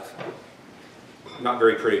other stuff. Not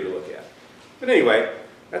very pretty to look at. But anyway,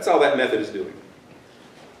 that's all that method is doing.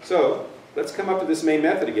 So let's come up to this main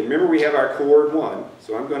method again. Remember we have our coord 1,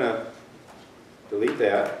 so I'm going to delete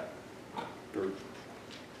that, or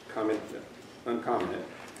uncomment it.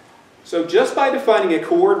 So just by defining a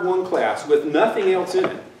coord 1 class with nothing else in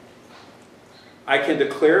it, I can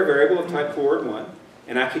declare a variable of type coord 1,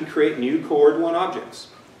 and I can create new coord 1 objects.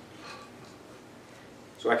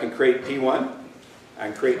 So I can create P1, I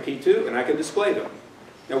can create P2, and I can display them.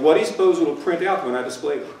 Now what do you suppose it will print out when I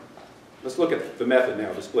display them? Let's look at the method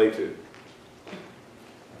now, display2.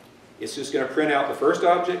 It's just going to print out the first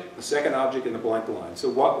object, the second object, and the blank line. So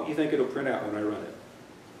what do you think it'll print out when I run it?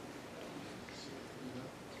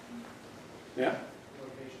 Yeah?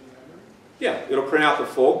 Location in memory? Yeah, it'll print out the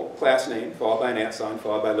full class name, followed by an @ sign,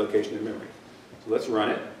 followed by location in memory. So let's run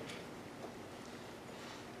it.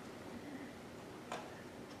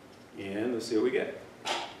 And let's see what we get.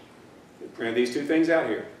 It printed these two things out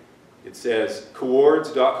here. It says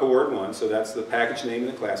coords.coord1, so that's the package name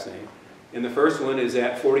and the class name. And the first one is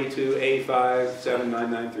at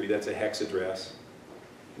 42A57993. That's a hex address.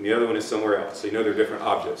 And the other one is somewhere else. So you know they're different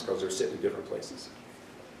objects because they're sitting in different places.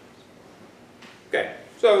 Okay,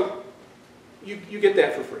 so you get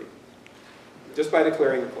that for free just by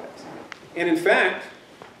declaring the class. And in fact,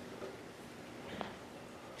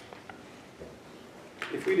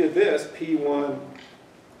 if we did this, P1,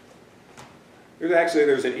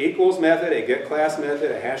 there's an equals method, a getClass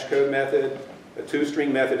method, a hashcode method, a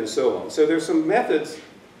toString method, and so on. So there's some methods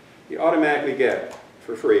you automatically get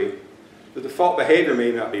for free. The default behavior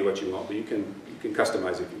may not be what you want, but you can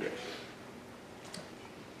customize it if you wish.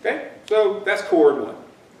 Okay, so that's coord 1.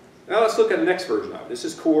 Now let's look at the next version of it. This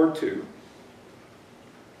is coord 2.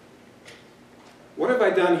 What have I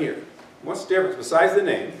done here? What's the difference besides the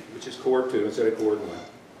name, which is coord 2 instead of coord 1?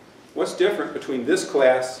 What's different between this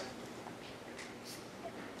class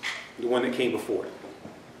and the one that came before it?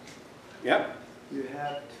 Yeah? You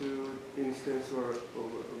have two instance or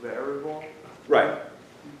variable. Right.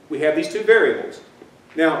 We have these two variables.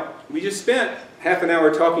 Now, we just spent half an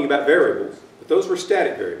hour talking about variables, but those were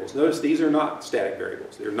static variables. Notice these are not static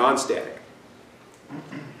variables. They're non-static.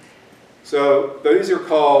 So these are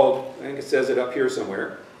called, I think it says it up here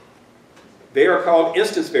somewhere, they are called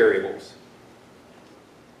instance variables,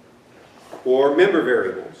 or member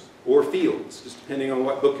variables, or fields, just depending on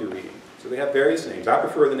what book you're reading. So they have various names. I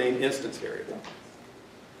prefer the name instance variable.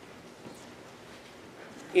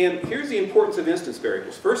 And here's the importance of instance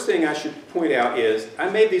variables. First thing I should point out is I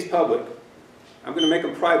made these public. I'm going to make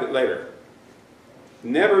them private later.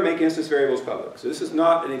 Never make instance variables public. So this is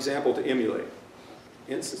not an example to emulate.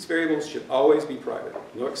 Instance variables should always be private.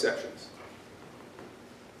 No exceptions.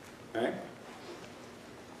 Okay?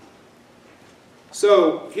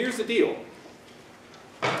 So here's the deal.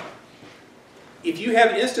 If you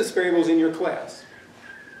have instance variables in your class,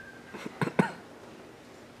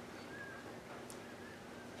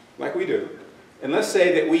 like we do, and let's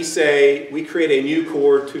say that we create a new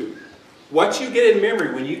coord 2. What you get in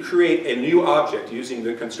memory when you create a new object using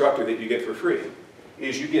the constructor that you get for free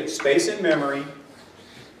is you get space in memory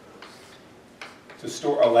to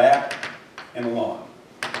store a lat and a long,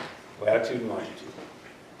 latitude and longitude.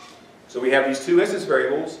 So we have these two instance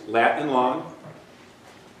variables, lat and long.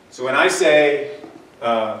 So when I say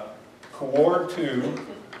coord 2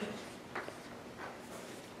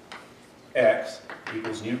 x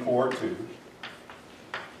equals new coord 2,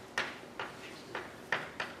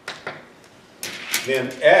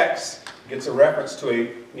 then x gets a reference to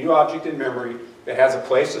a new object in memory that has a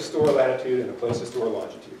place to store latitude and a place to store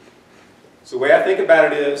longitude. So the way I think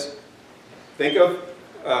about it is, think of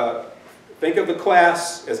the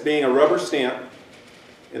class as being a rubber stamp,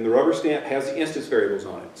 and the rubber stamp has the instance variables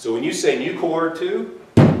on it. So when you say new coord 2,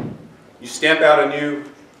 you stamp out a new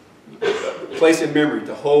place in memory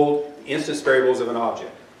to hold the instance variables of an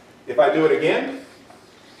object. If I do it again,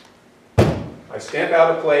 I stamp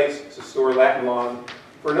out a place to store lat and long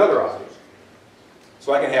for another object.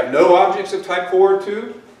 So I can have no objects of type coord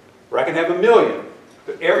 2, or I can have 1,000,000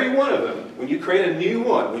 But every one of them, when you create a new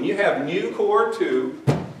one, when you have new core 2,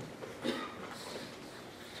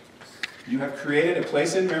 you have created a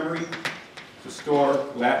place in memory to store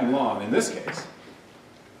lat and long, in this case.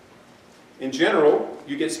 In general,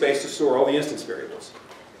 you get space to store all the instance variables.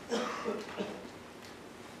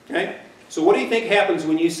 Okay? So what do you think happens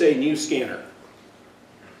when you say new scanner?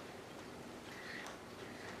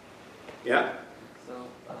 Yeah? So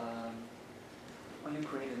when you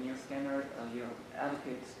create a new scanner, you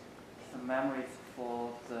allocate some memories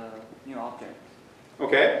for the new object.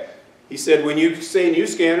 Okay. He said when you say new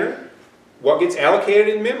scanner, what gets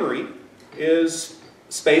allocated in memory is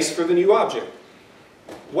space for the new object.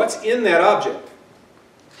 What's in that object?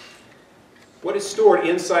 What is stored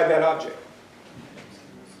inside that object?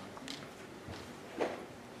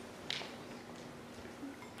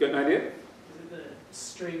 Got an idea? Is it the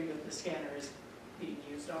string that the scanner is being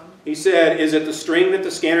used on? He said, is it the string that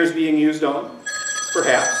the scanner is being used on?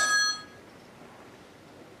 Perhaps.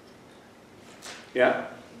 Yeah?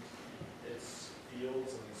 It's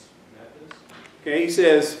fields and methods. Okay, he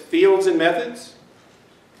says fields and methods.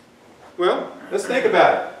 Well, let's think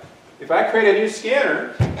about it. If I create a new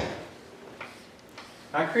scanner,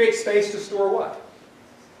 I create space to store what?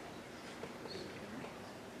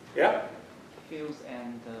 Yeah? Fields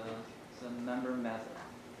and the number method.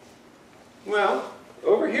 Well,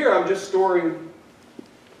 over here I'm just storing...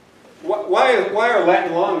 Why are lat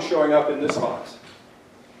and long showing up in this box?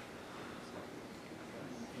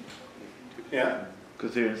 Yeah?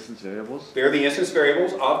 Because they're instance variables. They're the instance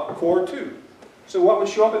variables of core 2. So what would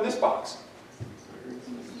show up in this box?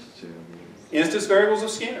 Instance variables of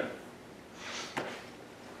scanner.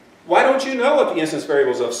 Why don't you know what the instance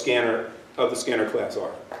variables of the scanner class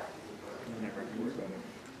are?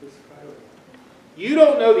 You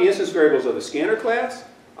don't know the instance variables of the scanner class,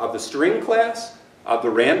 of the string class, of the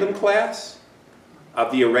random class,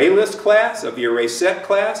 of the array list class, of the array set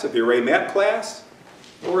class, of the array map class,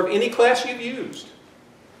 or of any class you've used.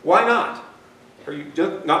 Why not? Are you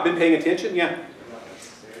just not been paying attention? Yeah.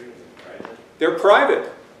 They're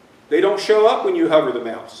private. They don't show up when you hover the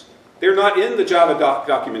mouse. They're not in the Java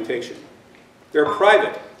documentation. They're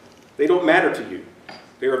private. They don't matter to you.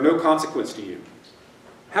 They are of no consequence to you.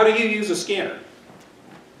 How do you use a scanner?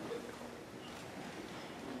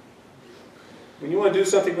 When you want to do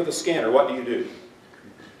something with a scanner, what do you do?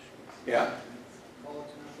 Yeah?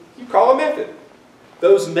 You call a method.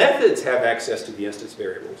 Those methods have access to the instance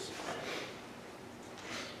variables.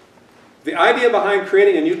 The idea behind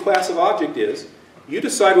creating a new class of object is you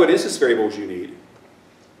decide what instance variables you need,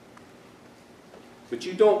 but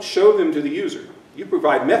you don't show them to the user. You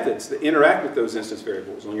provide methods that interact with those instance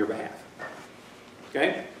variables on your behalf.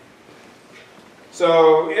 Okay?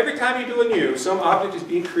 So every time you do a new, some object is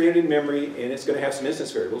being created in memory and it's going to have some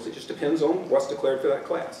instance variables. It just depends on what's declared for that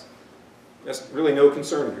class. That's really no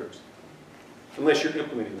concern of yours, unless you're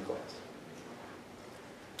implementing the class.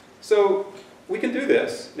 So we can do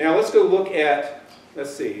this. Now let's go look at,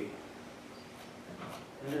 let's see.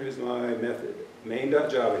 Here is my method,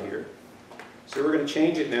 main.java here. So we're going to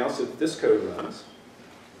change it now so that this code runs.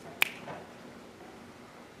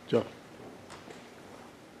 Joe.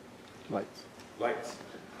 Lights. Lights.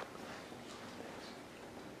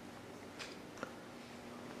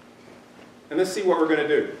 And let's see what we're going to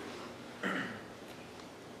do.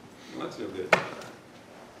 Well, that's no good.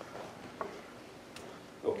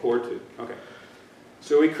 Oh, core 2. Okay.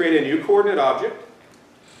 So we create a new coordinate object.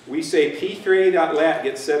 We say p3.lat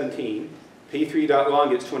gets 17, p3.long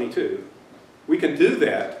gets 22. We can do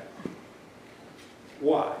that.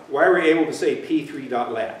 Why? Why are we able to say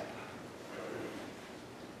p3.lat?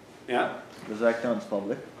 Yeah? Because that counts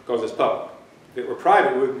public. Because it's public. If it were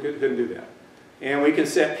private, we couldn't do that. And we can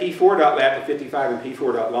set p4.lat to 55 and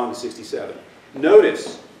p4.long to 67.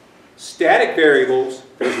 Notice, static variables,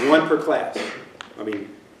 there's one per class. I mean,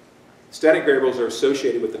 static variables are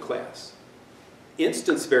associated with the class.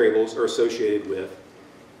 Instance variables are associated with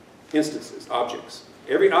instances, objects.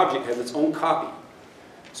 Every object has its own copy.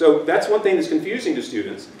 So that's one thing that's confusing to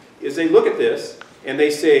students, is they look at this and they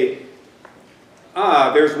say,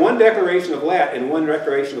 there's one declaration of lat and one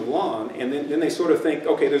declaration of long, and then they sort of think,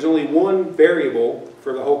 okay, there's only one variable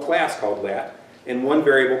for the whole class called lat and one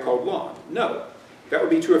variable called long. No, that would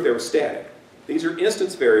be true if they were static. These are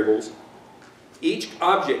instance variables. Each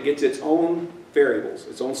object gets its own variables,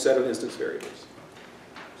 its own set of instance variables.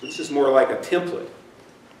 So this is more like a template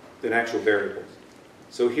than actual variables.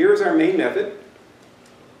 So here's our main method.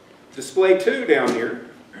 Display2 down here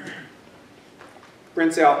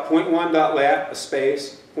prints out .1.lat, a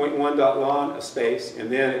space, .1.long, a space,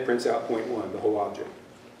 and then it prints out .1, the whole object.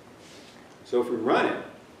 So if we run it,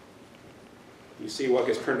 you see what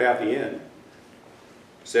gets printed out at the end.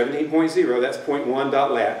 17.0, that's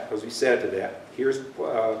 0.1.lat, because we set it to that. Here's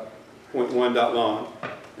 0.1.long,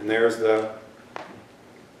 and there's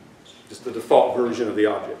just the default version of the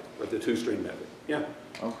object, of the toString method. Yeah?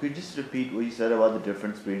 Could you just repeat what you said about the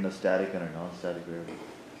difference between a static and a non-static variable?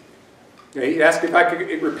 Yeah, he asked if I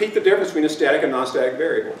could repeat the difference between a static and non-static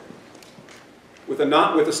variable. With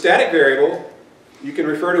a static variable, you can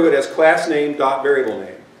refer to it as class name dot variable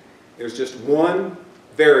name. There's just one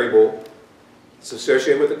variable that's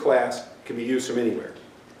associated with the class, can be used from anywhere.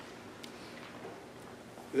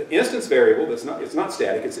 The instance variable, it's not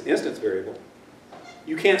static, it's an instance variable.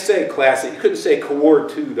 You can't say class, you couldn't say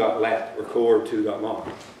coord2.lat or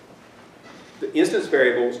coord2.long. The instance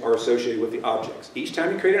variables are associated with the objects. Each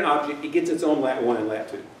time you create an object, it gets its own lat1 and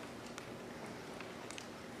lat2.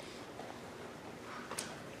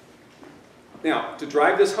 Now, to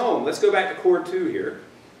drive this home, let's go back to coord2 here.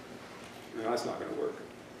 No, that's not going to work.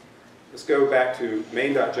 Let's go back to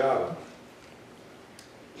main.java.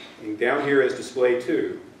 And down here is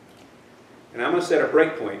display2. And I'm going to set a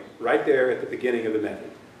breakpoint right there at the beginning of the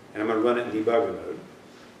method. And I'm going to run it in debugger mode.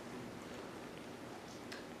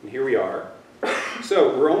 And here we are.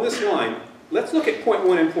 So we're on this line. Let's look at point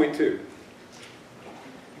 1 and point 2.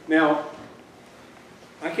 Now,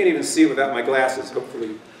 I can't even see it without my glasses.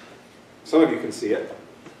 Hopefully, some of you can see it.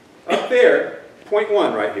 Up there, point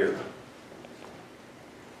 1 right here.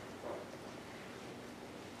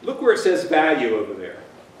 Look where it says value over there.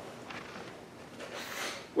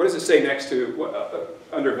 What does it say next to,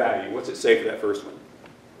 under value? What's it say for that first one?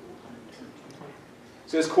 It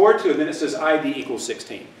says coord2, and then it says ID equals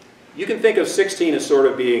 16. You can think of 16 as sort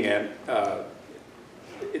of being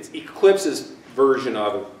it's Eclipse's version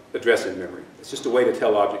of addressing memory. It's just a way to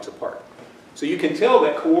tell objects apart. So you can tell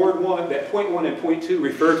that coord1, that point 1 and point 2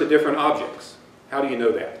 refer to different objects. How do you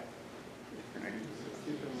know that?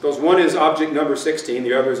 Because one is object number 16,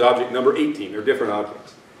 the other is object number 18. They're different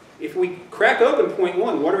objects. If we crack open point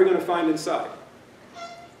 1, what are we going to find inside?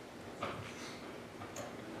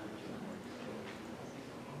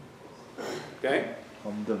 Okay?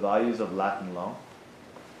 The values of lat and long.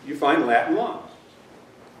 You find lat and long.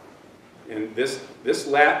 And this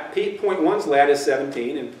lat, point 1's lat is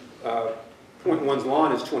 17, and point 1's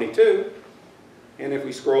long is 22. And if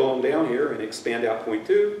we scroll on down here and expand out point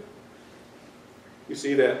 2, you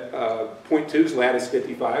see that point 2's lat is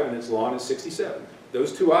 55 and its long is 67.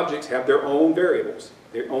 Those two objects have their own variables,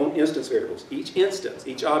 their own instance variables. Each instance,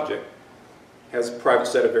 each object, has a private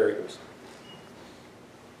set of variables.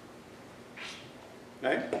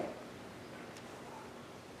 Okay?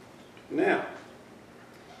 Now,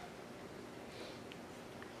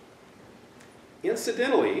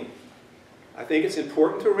 incidentally, I think it's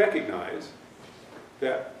important to recognize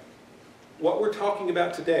that what we're talking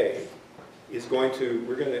about today is we're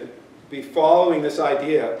going to be following this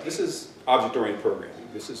idea. This is object-oriented programming.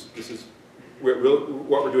 This is what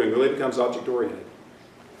we're doing really becomes object-oriented.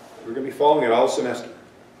 We're going to be following it all semester.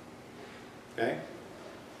 Okay?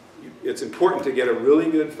 It's important to get a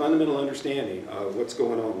really good fundamental understanding of what's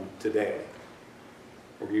going on today,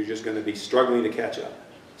 or you're just going to be struggling to catch up.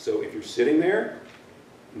 So if you're sitting there,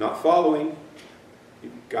 not following,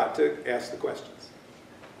 you've got to ask the questions.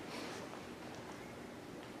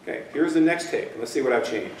 Okay, here's the next take. Let's see what I've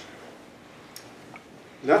changed.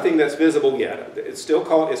 Nothing that's visible yet. It's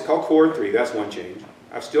called coord3. That's one change.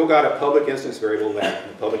 I've still got a public instance variable lat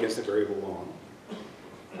and a public instance variable long.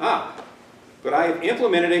 But I have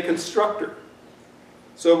implemented a constructor.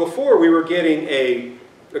 So before we were getting a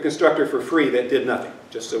constructor for free that did nothing,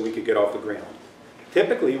 just so we could get off the ground.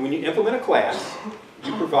 Typically, when you implement a class,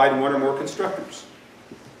 you provide one or more constructors.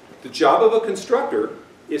 The job of a constructor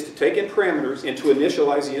is to take in parameters and to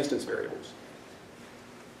initialize the instance variables.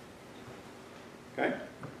 Okay?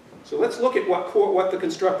 So let's look at what the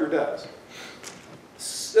constructor does.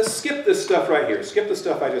 Let's skip this stuff right here. Skip the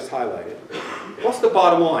stuff I just highlighted. What's the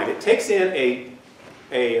bottom line? It takes in two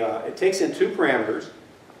parameters,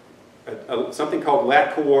 something called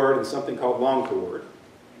lat coord and something called long coord.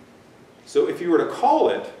 So if you were to call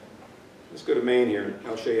it, let's go to main here and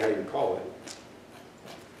I'll show you how you can call it.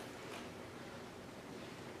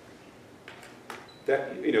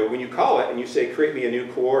 When you call it and you say create me a new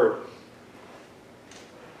coord,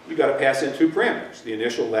 you've got to pass in two parameters, the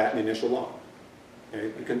initial lat and the initial long.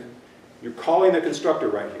 Okay? You're calling the constructor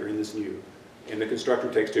right here in this new, and the constructor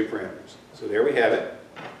takes two parameters. So there we have it,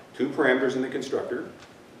 two parameters in the constructor.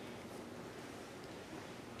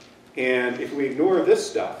 And if we ignore this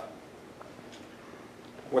stuff,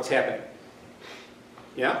 what's happening?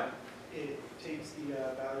 Yeah? It takes the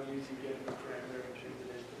values you get in the parameter and turns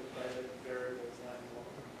it into the private variables lat and long.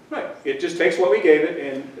 Right. It just takes what we gave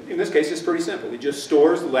it, and in this case, it's pretty simple. It just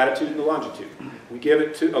stores the latitude and the longitude. We give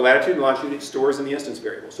it to a latitude and longitude, it stores in the instance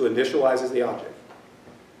variable, so it initializes the object.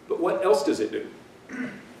 But what else does it do?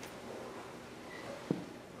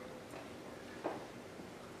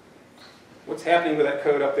 What's happening with that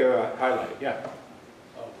code up there highlighted? Yeah.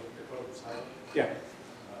 Oh, the code is highlighted? Yeah.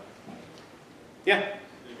 Yeah.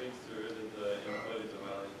 It makes sure that the input is a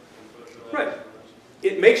valid input for that Right. information.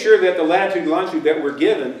 It makes sure that the latitude and longitude that we're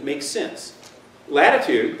given makes sense.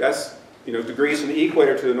 Latitude, that's degrees from the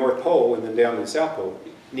equator to the North Pole and then down to the South Pole,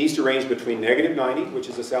 needs to range between -90, which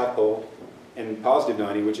is the South Pole, and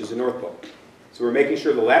 +90, which is the North Pole. So we're making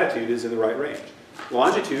sure the latitude is in the right range.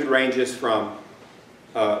 Longitude ranges from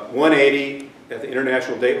 180 at the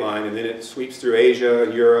international date line, and then it sweeps through Asia,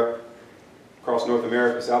 Europe, across North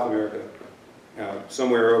America, South America.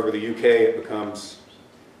 Somewhere over the UK, it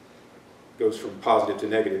goes from positive to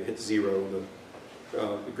negative, hits zero,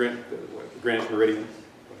 the Greenwich Meridian,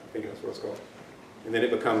 I think that's what it's called. And then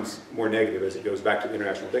it becomes more negative as it goes back to the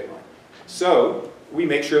international date line. So we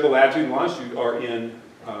make sure the latitude and longitude are in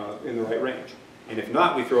the right range. And if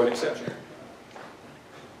not, we throw an exception.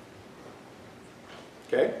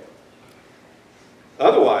 Okay?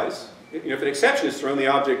 Otherwise, if an exception is thrown, the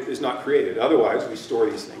object is not created. Otherwise, we store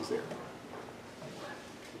these things there.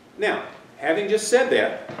 Now, having just said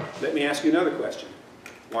that, let me ask you another question.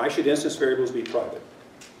 Why should instance variables be private?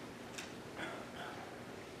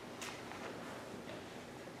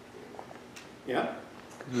 Yeah?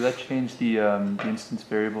 Does that change the instance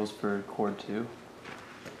variables for Core 2?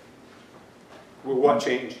 Will what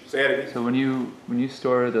change? Say it again. So when you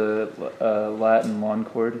store the lat and lon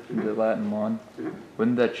chord, the lat and lon,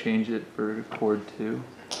 wouldn't that change it for chord 2?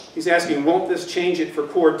 He's asking, won't this change it for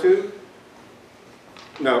chord 2?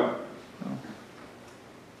 No. Oh.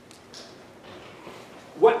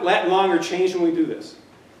 What lat and lon are changed when we do this?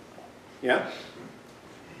 Yeah?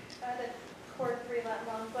 The chord 3 lat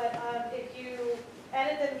long, but if you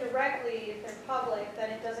edit them directly, if they're public, then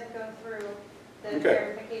it doesn't go through the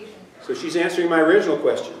verification. So she's answering my original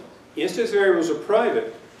question. Instance variables are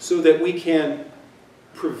private so that we can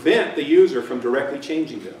prevent the user from directly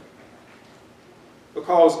changing them.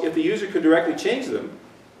 Because if the user could directly change them,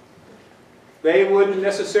 they wouldn't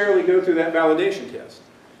necessarily go through that validation test.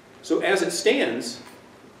 So as it stands,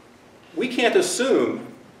 we can't assume,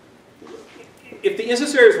 if the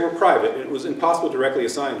instance variables were private and it was impossible to directly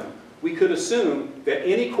assign them, we could assume that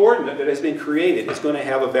any coordinate that has been created is going to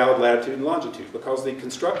have a valid latitude and longitude because the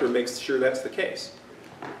constructor makes sure that's the case.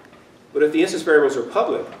 But if the instance variables are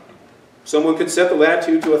public, someone could set the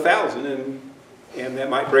latitude to 1,000 and that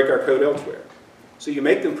might break our code elsewhere. So you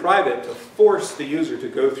make them private to force the user to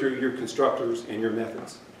go through your constructors and your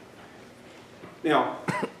methods. Now,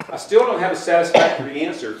 I still don't have a satisfactory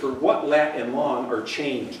answer for what lat and lon are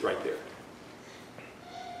changed right there.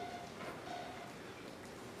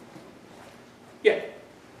 Yeah?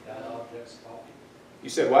 That object's copy. You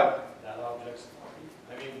said what? That object's copy.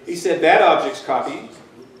 I mean, He said that object's copy.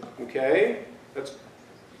 Okay.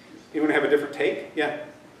 You want to have a different take? Yeah?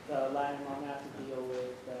 The lat and lon have to deal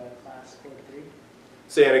with the class code 3.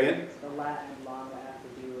 Say that again. The lat and lon that have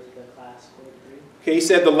to do with the class code 3. Okay, he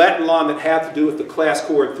said the lat and lon that have to do with the class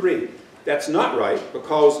chord 3. That's not right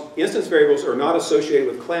because instance variables are not associated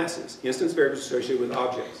with classes. Instance variables are associated with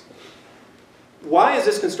objects. Why is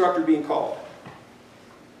this constructor being called?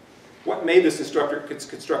 What made this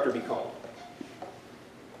constructor be called?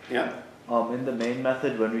 Yeah? In the main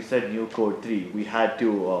method, when we said new code 3, we had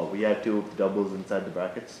two doubles inside the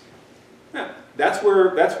brackets. Yeah, that's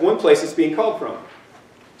one place it's being called from.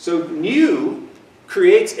 So new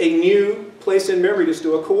creates a new place in memory to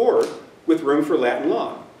store a coord with room for lat and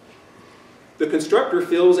lon. The constructor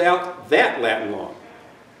fills out that lat and lon.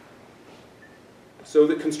 So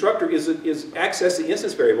the constructor is accessing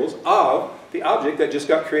instance variables of the object that just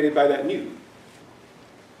got created by that new.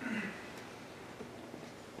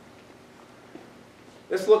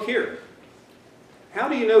 Let's look here. How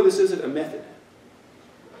do you know this isn't a method?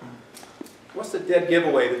 What's the dead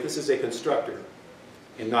giveaway that this is a constructor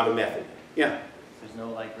and not a method? Yeah? There's no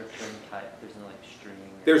like return type, there's no like string.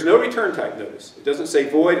 There's no return type, notice. It doesn't say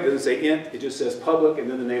void, it doesn't say int, it just says public and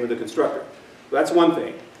then the name of the constructor. Well, that's one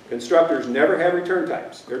thing. Constructors never have return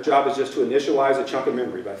types. Their job is just to initialize a chunk of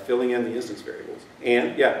memory by filling in the instance variables.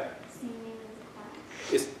 And, yeah? Same name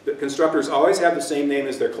as the class. The constructors always have the same name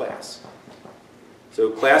as their class. So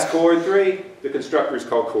class chord 3, the constructor is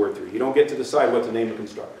called chord 3. You don't get to decide what to name the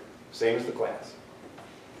constructor. Same as the class.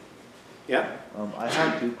 Yeah? I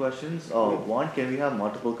have two questions. One, can we have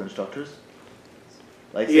multiple constructors?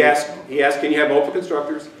 Like He asked, can you have multiple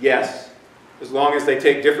constructors? Yes. as long as they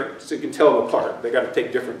take different, so you can tell them apart. They got to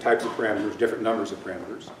take different types of parameters, different numbers of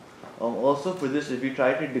parameters. Also for this, if we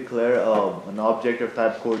try to declare an object of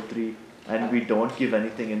type chord3 and we don't give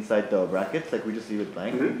anything inside the brackets, like we just leave it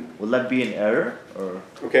blank, will that be an error? Or?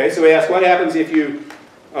 Okay, so we ask what happens if you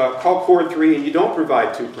call chord3 and you don't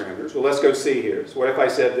provide 2 parameters? Well, let's go see here. So what if I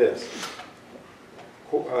said this?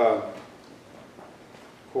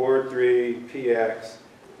 Chord3 px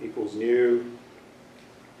equals new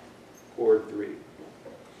chord3.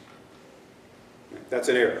 That's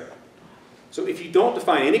an error. So if you don't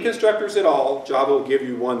define any constructors at all, Java will give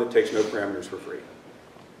you one that takes no parameters for free.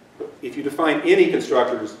 If you define any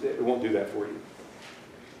constructors, it won't do that for you.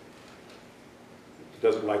 It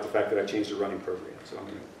doesn't like the fact that I changed the running program, so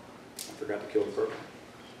I forgot to kill the program.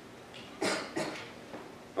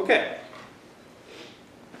 Okay.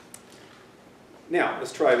 Now,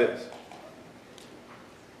 let's try this.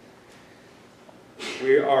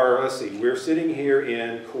 Let's see, we're sitting here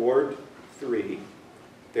in chord 3.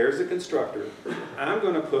 There's a constructor. I'm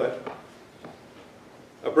going to put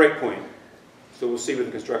a breakpoint. So we'll see what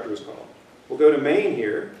the constructor is called. We'll go to main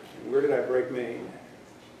here. And where did I break main?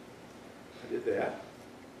 I did that.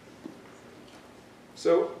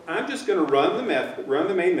 So I'm just going to run the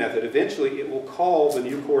main method. Eventually, it will call the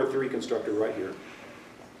new chord3 constructor right here.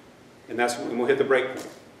 And that's when we'll hit the breakpoint.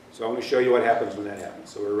 So I'm going to show you what happens when that happens.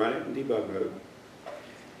 So we're running it in debug mode.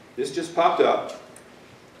 This just popped up.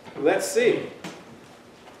 Let's see.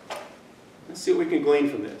 Let's see what we can glean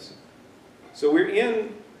from this. So we're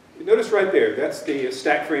in, notice right there, that's the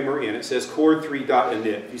stack frame we're in. It says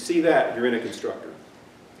chord3.init. If you see that, you're in a constructor.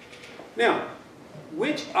 Now,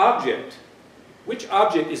 which object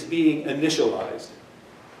is being initialized?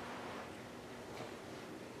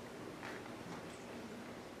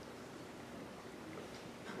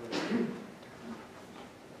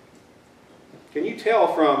 Can you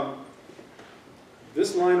tell from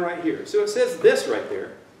this line right here? So it says this right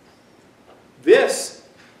there. This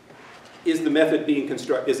is the method being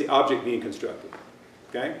constructed, is the object being constructed.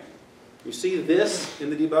 Okay? You see this in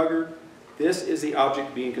the debugger? This is the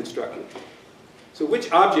object being constructed. So which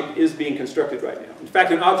object is being constructed right now? In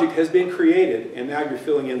fact, an object has been created, and now you're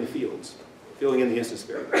filling in the fields, filling in the instance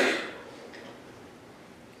variable.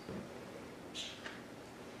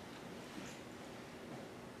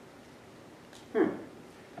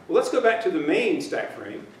 Well, let's go back to the main stack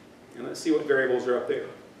frame, and let's see what variables are up there.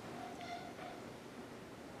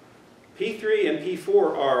 P3 and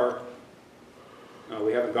P4 are,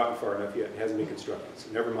 we haven't gotten far enough yet. It hasn't been constructed,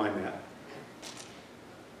 so never mind that.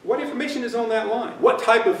 What information is on that line? What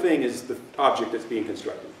type of thing is the object that's being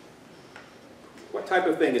constructed? What type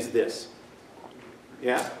of thing is this?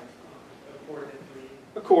 Yeah?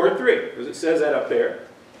 A chord3, because it says that up there.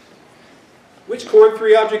 Which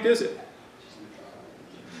chord3 object is it?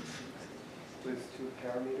 With 2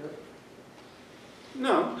 parameter?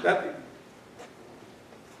 No, it's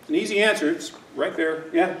an easy answer. It's right there.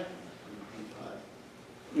 Yeah?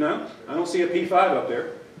 No, I don't see a P5 up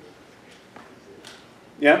there.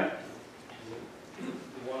 Yeah?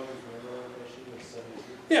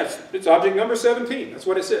 Yes, it's object number 17. That's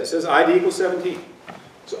what it says. It says ID equals 17.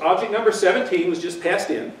 So object number 17 was just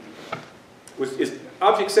passed in.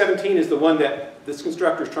 Object 17 is the one that this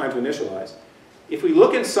constructor is trying to initialize. If we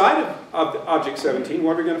look inside of object 17,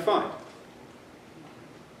 what are we going to find?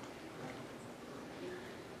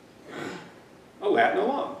 A lat and a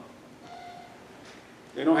long.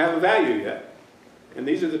 They don't have a value yet. And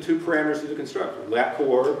these are the 2 parameters of the constructor, lat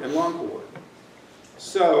chord and long chord.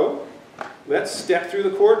 So let's step through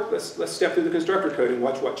the chord, let's step through the constructor code and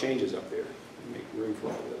watch what changes up there. Make room for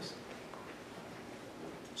all this.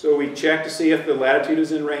 So we check to see if the latitude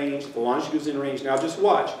is in range, if the longitude is in range. Now just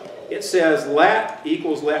watch. It says lat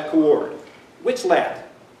equals lat chord. Which lat?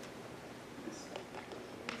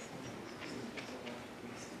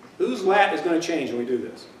 Whose lat is going to change when we do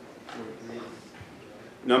this?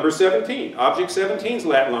 Number 17. Object 17's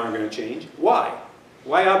lat and long are going to change. Why?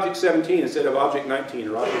 Why object 17 instead of object 19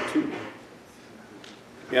 or object 2?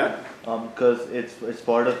 Yeah? Because it's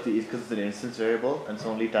part of because it's an instance variable and it's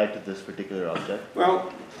only tied to this particular object.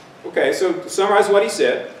 Well, okay, so to summarize what he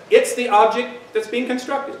said, it's the object that's being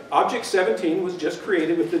constructed. Object 17 was just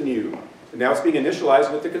created with the new, and now it's being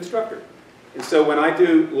initialized with the constructor. And so when I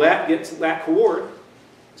do lat gets lat chord,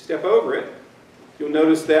 step over it, you'll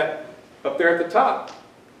notice that up there at the top,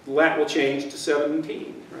 the lat will change to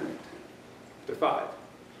 17, right? To 5.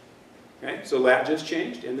 Okay, so lat just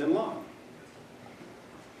changed, and then long.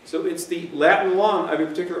 So it's the lat and long of a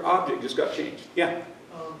particular object just got changed. Yeah?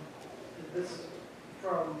 This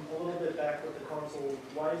from a little bit back with the console,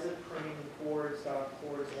 why is it printing chords.chords1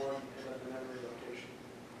 and then the memory location?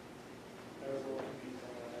 I was a little confused on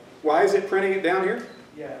that. Why is it printing it down here?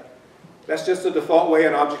 Yeah, That's just the default way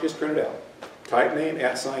an object is printed out. Type name,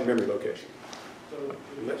 @ memory location. so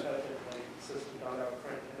we just have to like system.out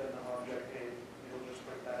print and then the object name, it'll just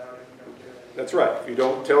print that out if you don't do it. That's right. If you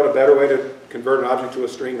don't tell it a better way to convert an object to a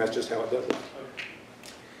string, that's just how it does it.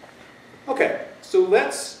 Okay, so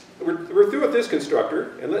we're through with this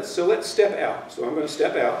constructor, and let's step out. So I'm going to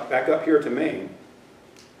step out, back up here to main.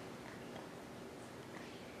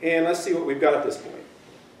 And let's see what we've got at this point.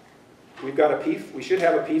 We've got we should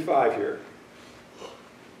have a P5 here.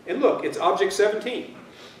 And look, it's object 17.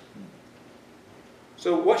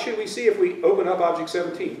 So what should we see if we open up object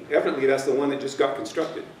 17? Evidently, that's the one that just got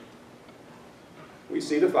constructed. We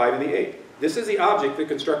see the 5 and the 8. This is the object the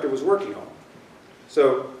constructor was working on.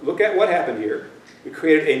 So look at what happened here. We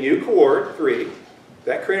created a new coord, 3.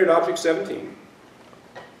 That created object 17.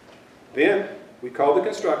 Then we called the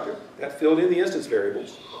constructor. That filled in the instance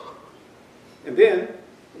variables. And then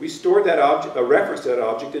we stored that object, a reference to that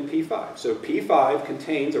object in P5. So P5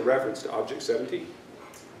 contains a reference to object 17.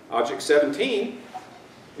 Object 17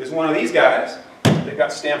 is one of these guys that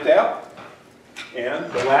got stamped out. And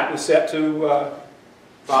the lat was set to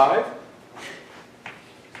 5.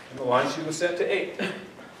 And the line sheet was set to 8.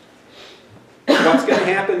 What's going to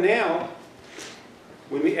happen now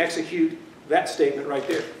when we execute that statement right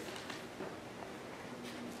there?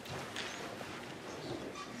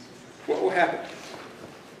 What will happen?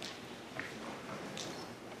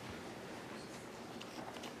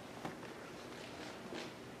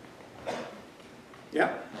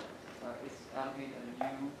 Yeah? It's allocated a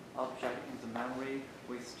new object in the memory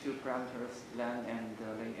with 2 parameters, len and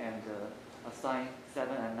assign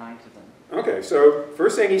 7 and 9 to them. Okay, so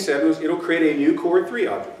first thing he said was it'll create a new coord 3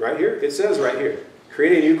 object right here. It says right here,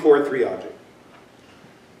 create a new coord 3 object.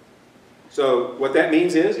 So what that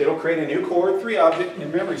means is it'll create a new coord 3 object in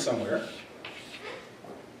memory somewhere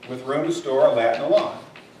with room to store a lat and a lon.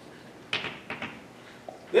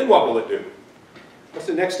 Then what will it do? What's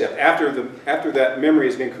the next step after that memory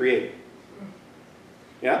has been created?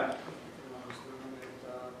 Yeah?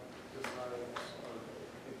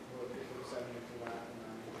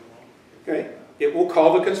 Okay, it will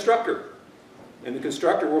call the constructor, and the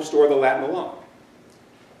constructor will store the lat and the lon.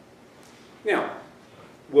 Now,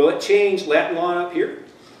 will it change lat and lon up here?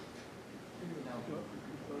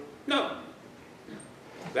 No.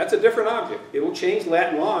 That's a different object. It will change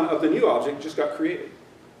lat and lon of the new object that just got created.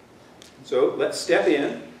 So let's step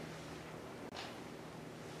in.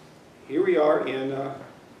 Here we are in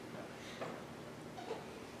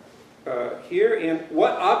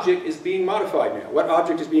what object is being modified now? What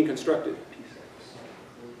object is being constructed?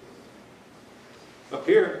 Up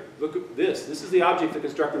here, look at this. This is the object the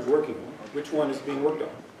constructor is working on. Which one is being worked on?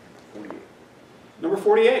 48. Number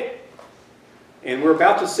 48. And we're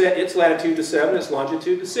about to set its latitude to 7, its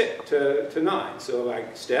longitude to 6, to 9. So I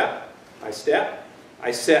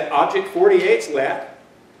set object 48's lat,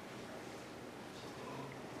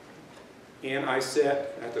 and I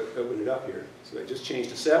have to open it up here. So I just changed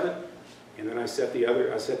to 7, and then I set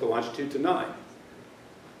the longitude to 9.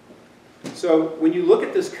 So when you look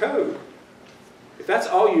at this code, if that's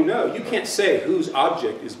all you know, you can't say which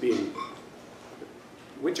object is being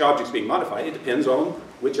modified. It depends on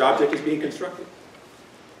which object is being constructed.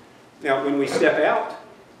 Now, when we step out,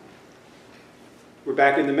 we're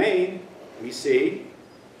back in the main. We see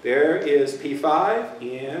there is P5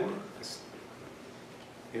 and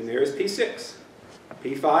there's P6.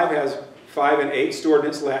 P5 has 5 and 8 stored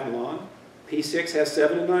in its lat and lon. P6 has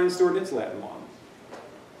 7 and 9 stored in its lat and lon.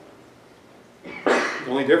 The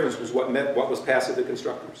only difference was what was passed to the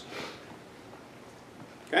constructors.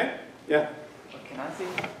 Okay? Yeah? Can I say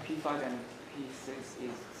P5 and P6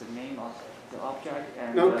 is the name of the object?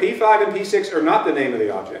 And no, P5 and P6 are not the name of the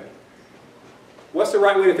object. What's the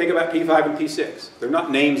right way to think about P5 and P6? They're not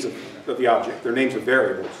names of the object. They're names of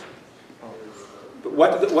variables. But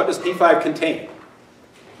what does P5 contain?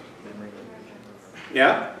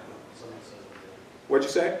 Yeah? What'd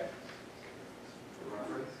you say?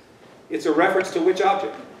 It's a reference to which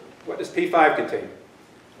object? What does P5 contain?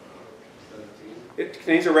 It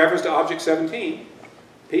contains a reference to object 17.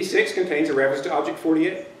 P6 contains a reference to object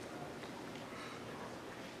 48.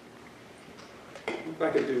 If I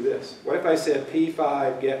could do this. What if I said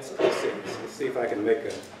P5 gets P6? Let's see if I can make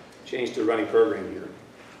a change to running program here.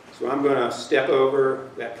 So I'm going to step over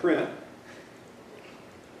that print.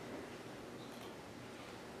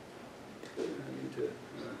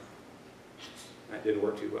 That didn't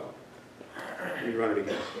work too well. Let me run it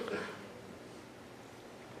again.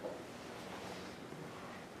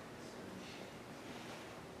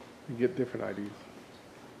 You get different IDs.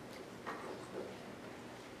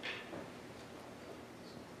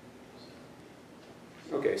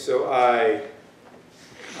 so I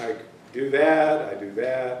do that, I do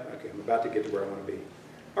that. Okay, I'm about to get to where I want to be.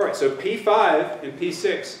 All right, so P5 and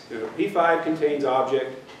P6. P5 contains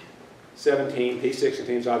object 17, P6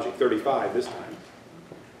 contains object 35 this time.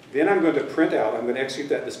 Then I'm going to print out, I'm going to execute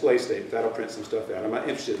that display statement. That'll print some stuff out. I'm not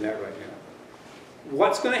interested in that right now.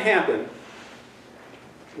 What's going to happen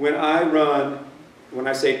when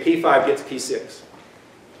I say P5 gets P6?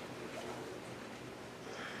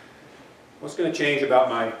 What's going to change about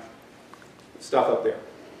my stuff up there?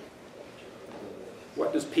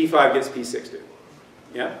 What does P5 gets P6 do?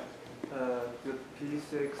 Yeah? The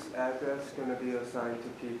P6 address is going to be assigned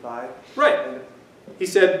to P5. Right. He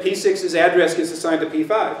said P6's address gets assigned to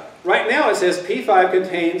P5. Right now it says P5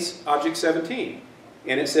 contains object 17.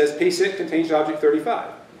 And it says P6 contains object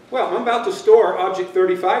 35. Well, I'm about to store object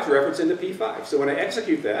 35's reference into P5. So when I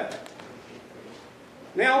execute that,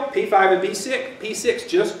 now P5 and P6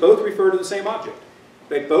 just both refer to the same object.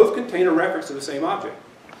 They both contain a reference to the same object.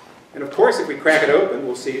 And of course, if we crack it open,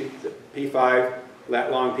 we'll see that P5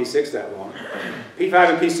 lat long, P6 that long. P5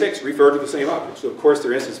 and P6 refer to the same object. So of course,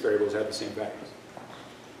 their instance variables have the same values.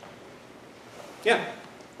 Yeah?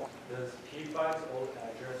 Does P5's old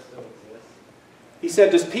address still exist? He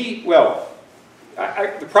said, does P, well,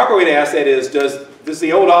 the proper way to ask that is, does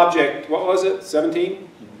the old object, what was it, 17?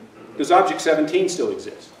 Does object 17 still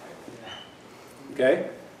exist? Okay?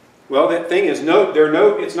 Well, that thing is,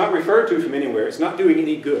 it's not referred to from anywhere. It's not doing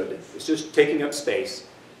any good. It's just taking up space.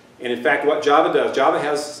 And in fact, what Java does, Java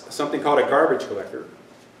has something called a garbage collector.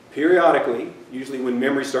 Periodically, usually when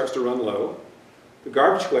memory starts to run low, the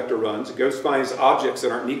garbage collector runs, it goes finds objects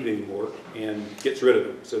that aren't needed anymore and gets rid of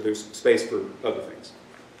them. So there's space for other things.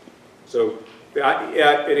 So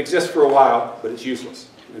yeah, it exists for a while, but it's useless.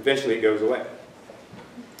 And eventually it goes away.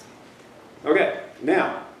 Okay,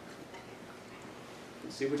 now,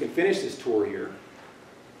 let's see if we can finish this tour here.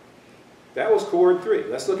 That was chord 3.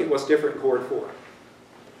 Let's look at what's different in chord 4.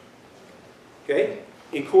 Okay,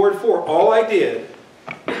 in chord 4, all I did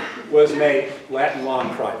was make Latin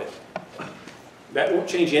long private. That won't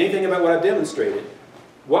change anything about what I've demonstrated.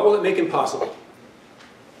 What will it make impossible?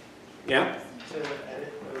 Yeah? To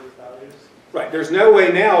edit those values? Right, there's no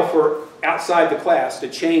way now for outside the class to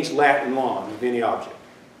change Latin long of any object.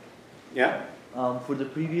 Yeah? For the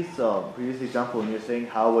previous example, when you're saying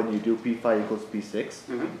how when you do P5 equals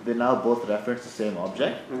P6, they now both reference the same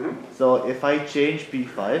object. So if I change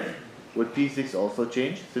P5, would P6 also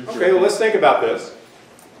change? Okay, well let's think about this.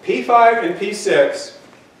 P5 and P6.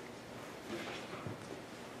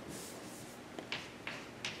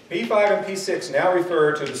 P5 and P6 now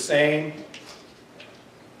refer to the same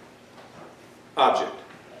object.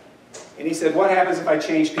 And he said, what happens if I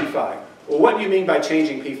change P5? Well, what do you mean by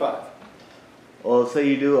changing P5? Well, say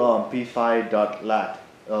you do P5.lat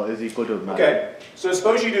is equal to 9. Okay, so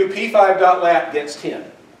suppose you do P5.lat gets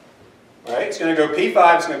 10. All right, it's going to go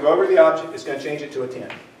P5, it's going to go over the object, it's going to change it to a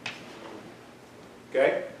 10.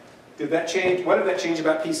 Okay? Did that change? What did that change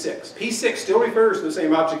about P6? P6 still refers to the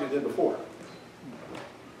same object it did before.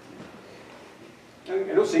 And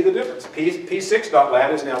you'll see the difference.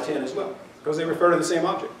 P6.lat is now 10 as well, because they refer to the same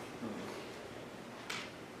object.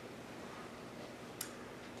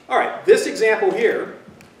 All right, this example here,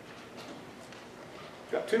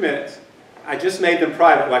 got 2 minutes. I just made them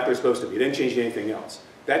private like they're supposed to be. Didn't change anything else.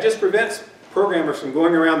 That just prevents programmers from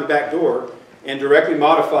going around the back door and directly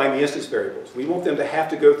modifying the instance variables. We want them to have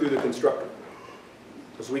to go through the constructor,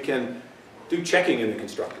 because we can do checking in the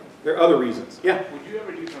constructor. There are other reasons. Yeah? Would you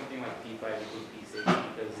ever do something like P5 equals P6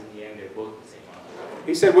 because in the end they're both the same object?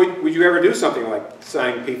 He said, would you ever do something like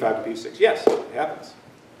assign P5 to P6? Yes, it happens.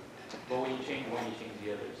 But when you change one, you change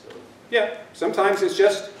the other. So Yeah, sometimes it's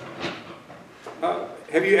just,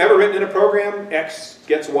 have you ever written in a program X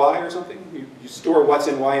gets Y or something? You store what's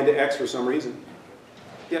in Y into X for some reason.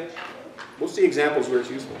 Yeah, we'll see examples where it's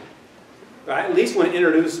useful. But I at least want to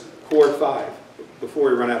introduce chord 5 before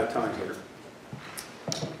we run out of time here.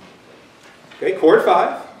 Okay, chord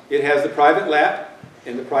 5, it has the private lat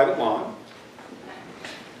and the private long.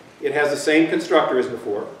 It has the same constructor as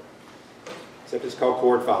before, except it's called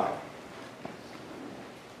chord 5.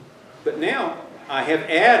 But now I have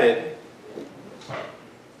added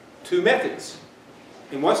 2 methods.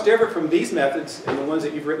 And what's different from these methods and the ones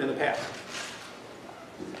that you've written in the past?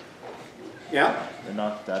 Yeah? They're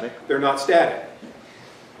not static? They're not static.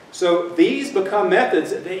 So these become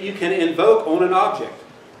methods that you can invoke on an object.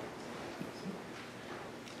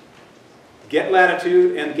 Get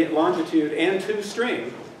latitude and get longitude and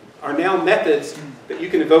toString are now methods that you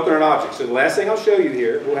can invoke on an object. So the last thing I'll show you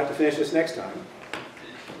here, we'll have to finish this next time.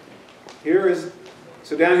 Here is,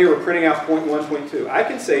 so down here we're printing out point 1, point 2. I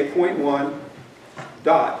can say point 1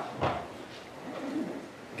 dot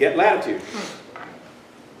get latitude.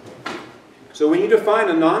 So when you define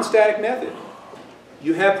a non-static method,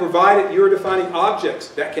 you have provided, you're defining objects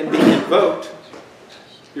that can be invoked.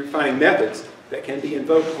 You're defining methods that can be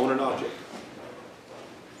invoked on an object.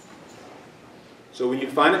 So when you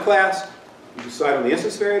define a class, you decide on the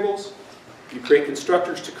instance variables, you create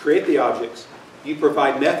constructors to create the objects, you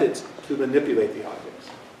provide methods to manipulate the objects.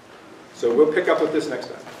 So we'll pick up with this next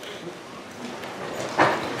time.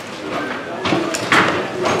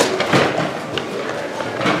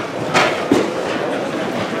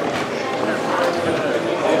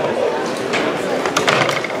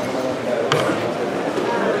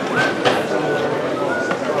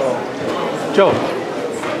 Joe.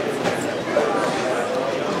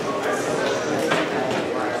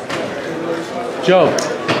 Joe.